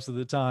guy most of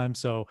the time.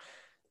 So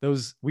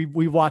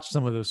we've watched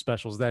some of those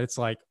specials that it's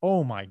like,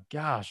 oh my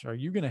gosh, are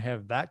you going to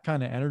have that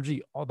kind of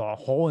energy the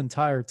whole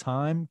entire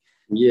time?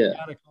 Yeah. You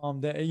gotta calm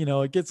down.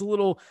 It gets a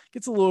little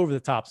over the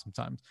top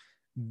sometimes.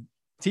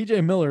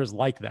 TJ Miller is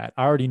like that.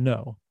 I already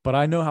know, but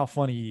I know how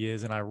funny he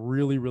is, and I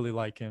really, really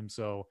like him.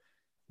 So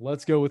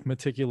let's go with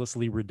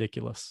Meticulously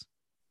Ridiculous.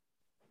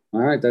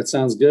 All right, that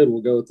sounds good.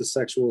 We'll go with the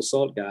sexual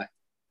assault guy.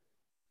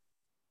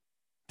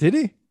 Did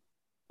he?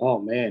 Oh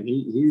man,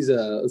 he's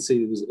let's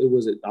see,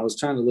 I was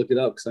trying to look it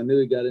up because I knew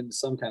he got into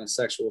some kind of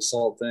sexual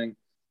assault thing.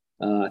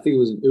 I think it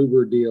was an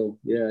Uber deal.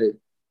 Yeah.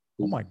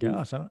 Oh my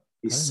gosh.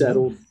 He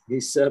settled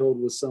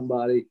with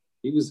somebody.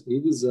 He was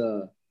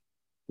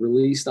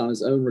released on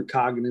his own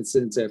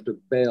recognizance after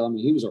bail. I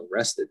mean, he was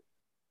arrested.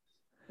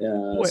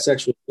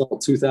 Sexual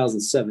assault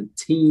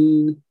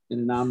 2017, an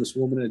anonymous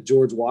woman at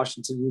George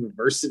Washington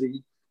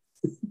University.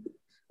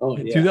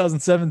 In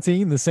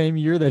 2017, the same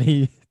year that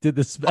he did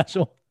the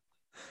special.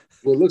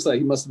 Well, it looks like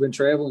he must have been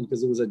traveling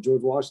because it was at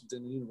George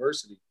Washington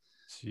University.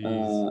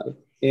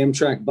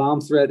 Amtrak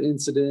bomb threat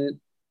incident.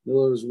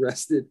 Miller was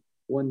arrested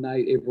one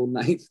night, April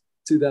 9th,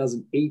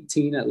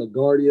 2018 at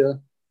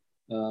LaGuardia.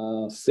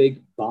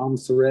 Fake bomb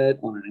threat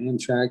on an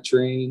Amtrak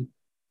train.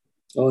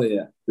 Oh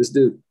yeah, this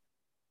dude's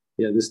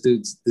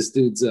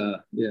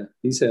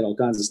he's had all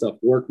kinds of stuff.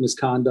 Work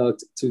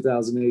misconduct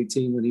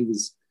 2018 when he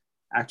was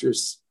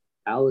actress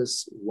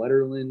Alice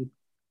Wetterlin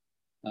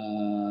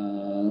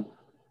on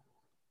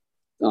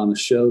a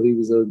show he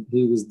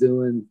was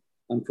doing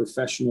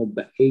unprofessional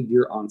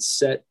behavior on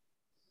set.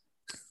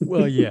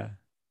 Well, yeah,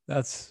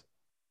 that's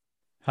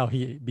how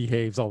he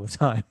behaves all the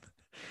time.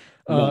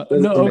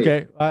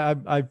 Okay.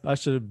 I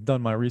should have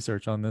done my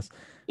research on this.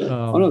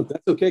 No,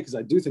 that's okay because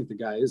I do think the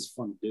guy is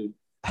funny, dude.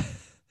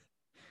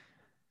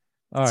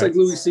 It's like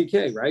Louis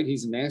C.K., right?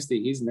 He's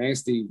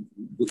nasty,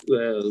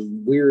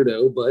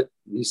 weirdo, but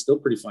he's still a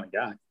pretty funny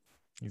guy.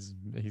 He's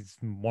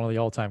one of the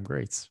all-time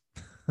greats.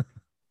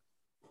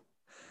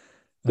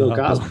 Bill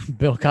Cosby.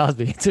 Bill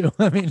Cosby too.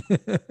 I mean,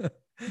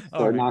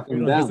 knocking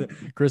him down.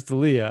 Chris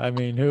D'Elia. I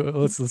mean,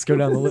 let's go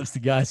down the list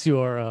of guys who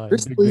are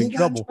big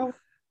trouble.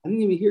 I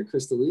didn't even hear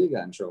Chris D'Elia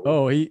got in trouble.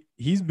 Oh,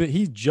 he's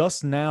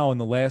just now in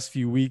the last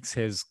few weeks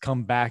has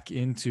come back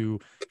into,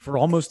 for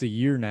almost a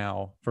year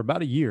now, for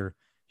about a year,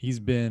 he's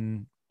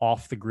been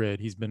off the grid.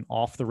 He's been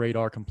off the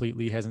radar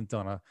completely. He hasn't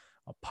done a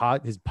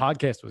pod. His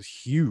podcast was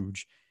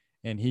huge,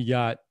 and he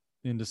got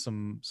into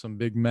some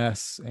big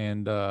mess.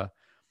 And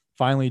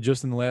finally,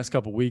 just in the last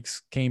couple of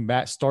weeks, came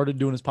back, started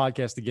doing his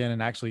podcast again,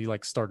 and actually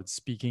like started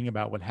speaking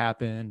about what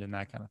happened and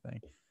that kind of thing.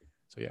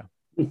 So yeah,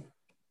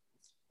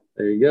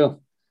 there you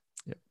go.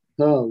 Yep.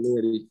 Oh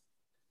Lordy,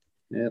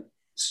 yep.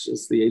 It's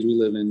just the age we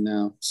live in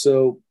now.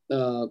 So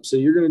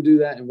you're gonna do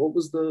that. And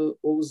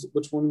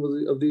which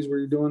one of these were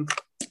you doing?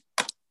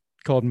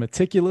 Called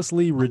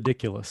Meticulously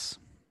Ridiculous.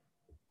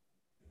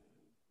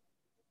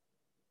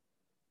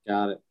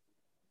 Got it.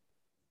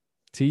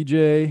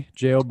 TJ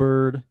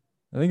Jailbird.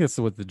 I think that's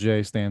what the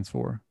J stands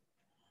for.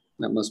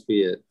 That must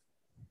be it.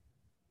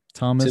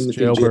 Thomas Timothy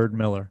Jailbird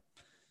Miller.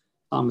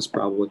 Thomas,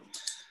 probably.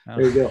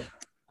 There you go.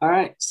 All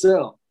right.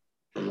 So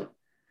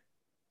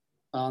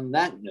on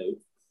that note,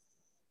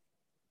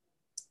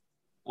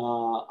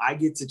 I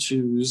get to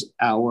choose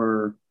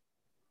our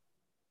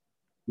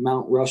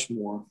Mount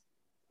Rushmore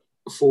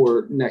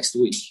for next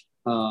week.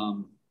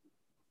 And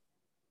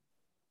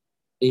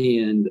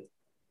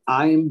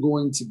I am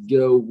going to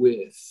go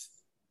with,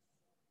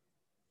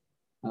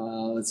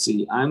 let's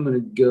see, I'm going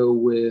to go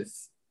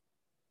with,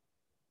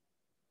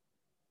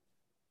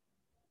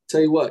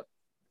 tell you what,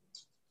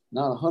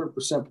 not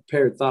 100%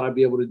 prepared. Thought I'd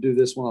be able to do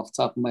this one off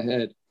the top of my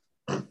head.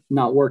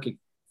 Not working.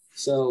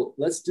 So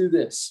let's do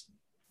this.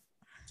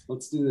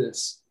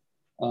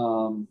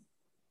 And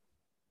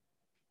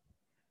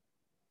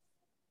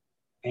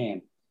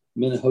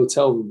I'm in a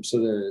hotel room, so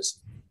there is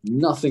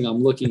nothing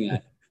I'm looking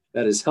at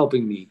that is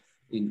helping me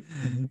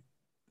in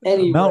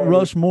any Mount way.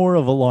 Rushmore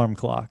of alarm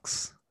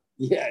clocks.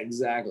 Yeah,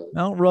 exactly.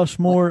 Mount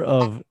Rushmore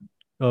of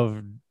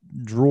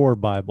drawer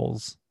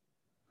Bibles.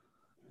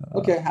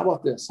 Okay, how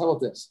about this?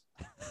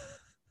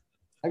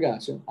 I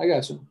got you.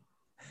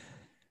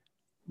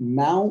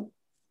 Mount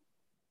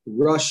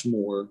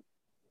Rushmore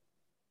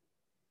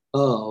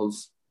of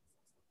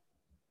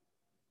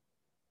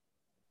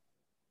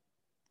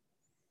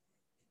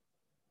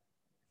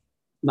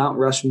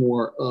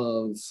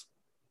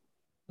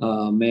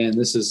man,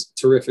 this is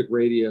terrific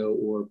radio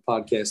or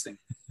podcasting.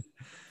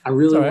 I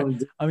really want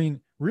to. I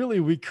mean, really,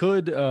 we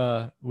could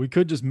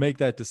just make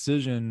that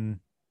decision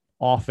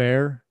off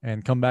air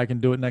and come back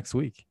and do it next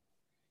week.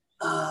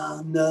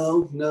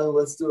 No,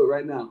 let's do it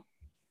right now.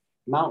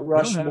 Mount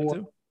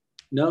Rushmore.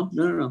 No.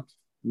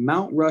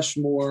 Mount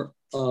Rushmore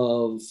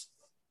of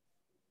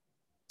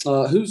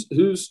who's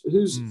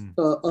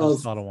of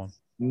one.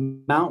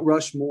 Mount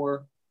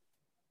Rushmore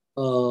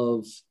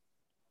of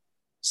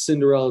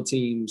Cinderella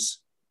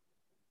teams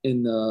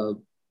in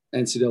the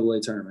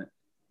NCAA tournament.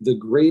 The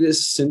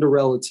greatest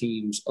Cinderella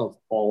teams of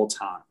all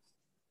time.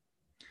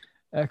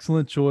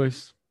 Excellent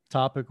choice.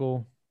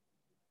 Topical.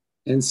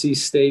 NC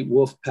State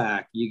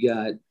Wolfpack. You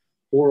got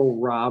Oral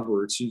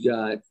Roberts. You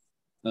got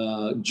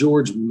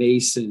George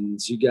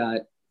Masons. You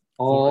got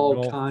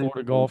all kinds.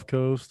 Florida Gulf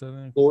Coast, I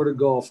think. Florida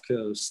Gulf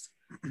Coast.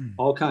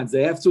 All kinds.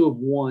 They have to have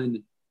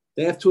won.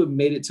 They have to have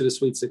made it to the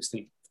Sweet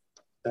 16.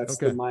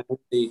 That's okay.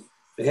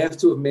 They have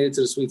to have made it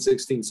to the Sweet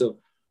 16.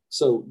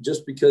 So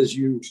just because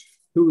who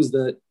was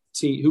the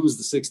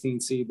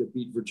 16th seed that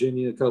beat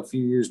Virginia a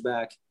few years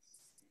back,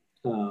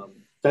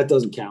 that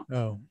doesn't count.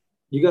 Oh,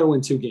 you got to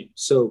win 2 games.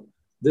 So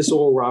this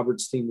Oral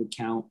Roberts team would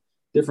count.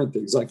 Different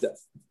things like that.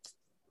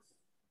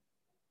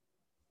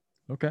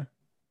 Okay.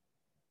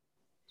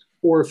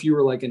 Or if you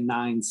were like a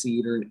 9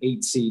 seed or an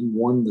 8 seed and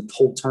won the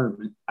whole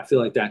tournament, I feel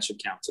like that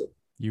should count too.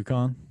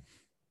 UConn.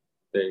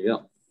 There you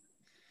go.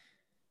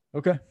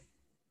 Okay.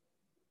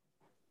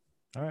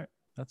 All right.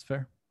 That's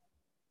fair.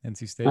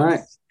 NC State. All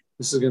right.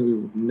 This is going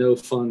to be no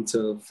fun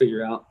to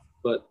figure out,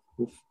 but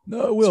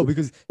no, it will,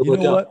 because you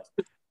know what?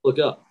 Look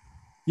up.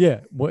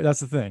 Yeah, well, that's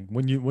the thing.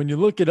 When you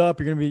look it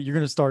up, you're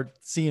gonna start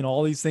seeing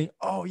all these things.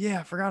 Oh yeah,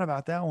 I forgot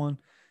about that one.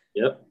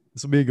 Yep.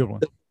 This will be a good one.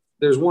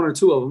 There's 1 or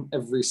 2 of them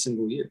every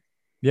single year.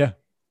 Yeah,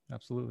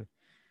 absolutely.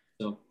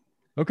 So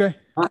okay.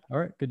 All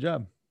right. Good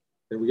job.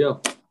 There we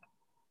go.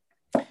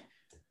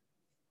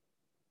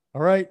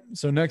 All right.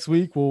 So next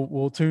week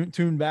we'll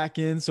tune back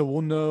in. So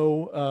we'll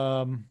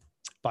know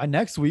by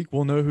next week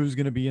we'll know who's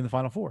going to be in the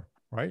Final Four,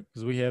 right?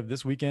 Because we have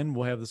this weekend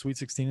we'll have the Sweet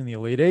 16 and the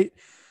Elite 8.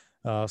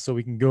 So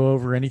we can go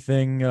over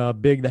anything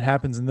big that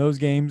happens in those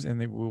games, and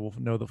then we will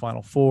know the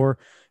Final Four.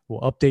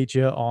 We'll update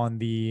you on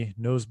the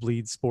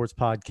Nosebleed Sports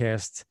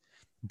Podcast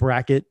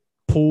bracket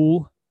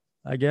pool,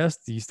 I guess.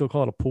 Do you still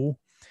call it a pool?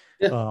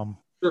 Yeah,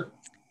 sure.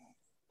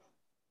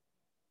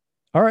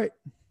 All right.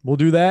 We'll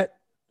do that.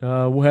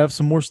 We'll have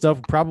some more stuff.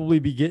 We'll probably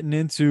be getting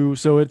into,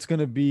 so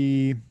it'll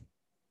be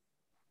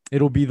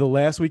the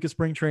last week of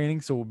spring training.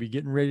 So we'll be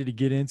getting ready to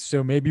get in.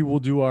 So maybe we'll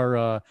do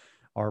our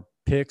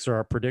picks or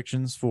our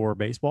predictions for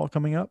baseball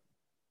coming up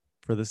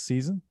for this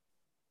season.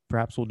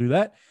 Perhaps we'll do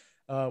that.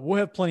 We'll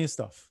have plenty of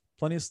stuff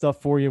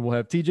for you. We'll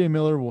have TJ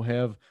Miller. We'll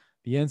have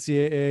the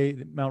NCAA,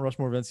 the Mount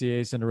Rushmore of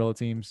NCAA Cinderella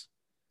teams.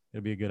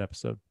 It'll be a good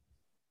episode.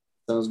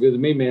 Sounds good to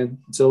me, man.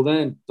 Until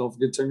then, don't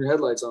forget to turn your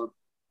headlights on.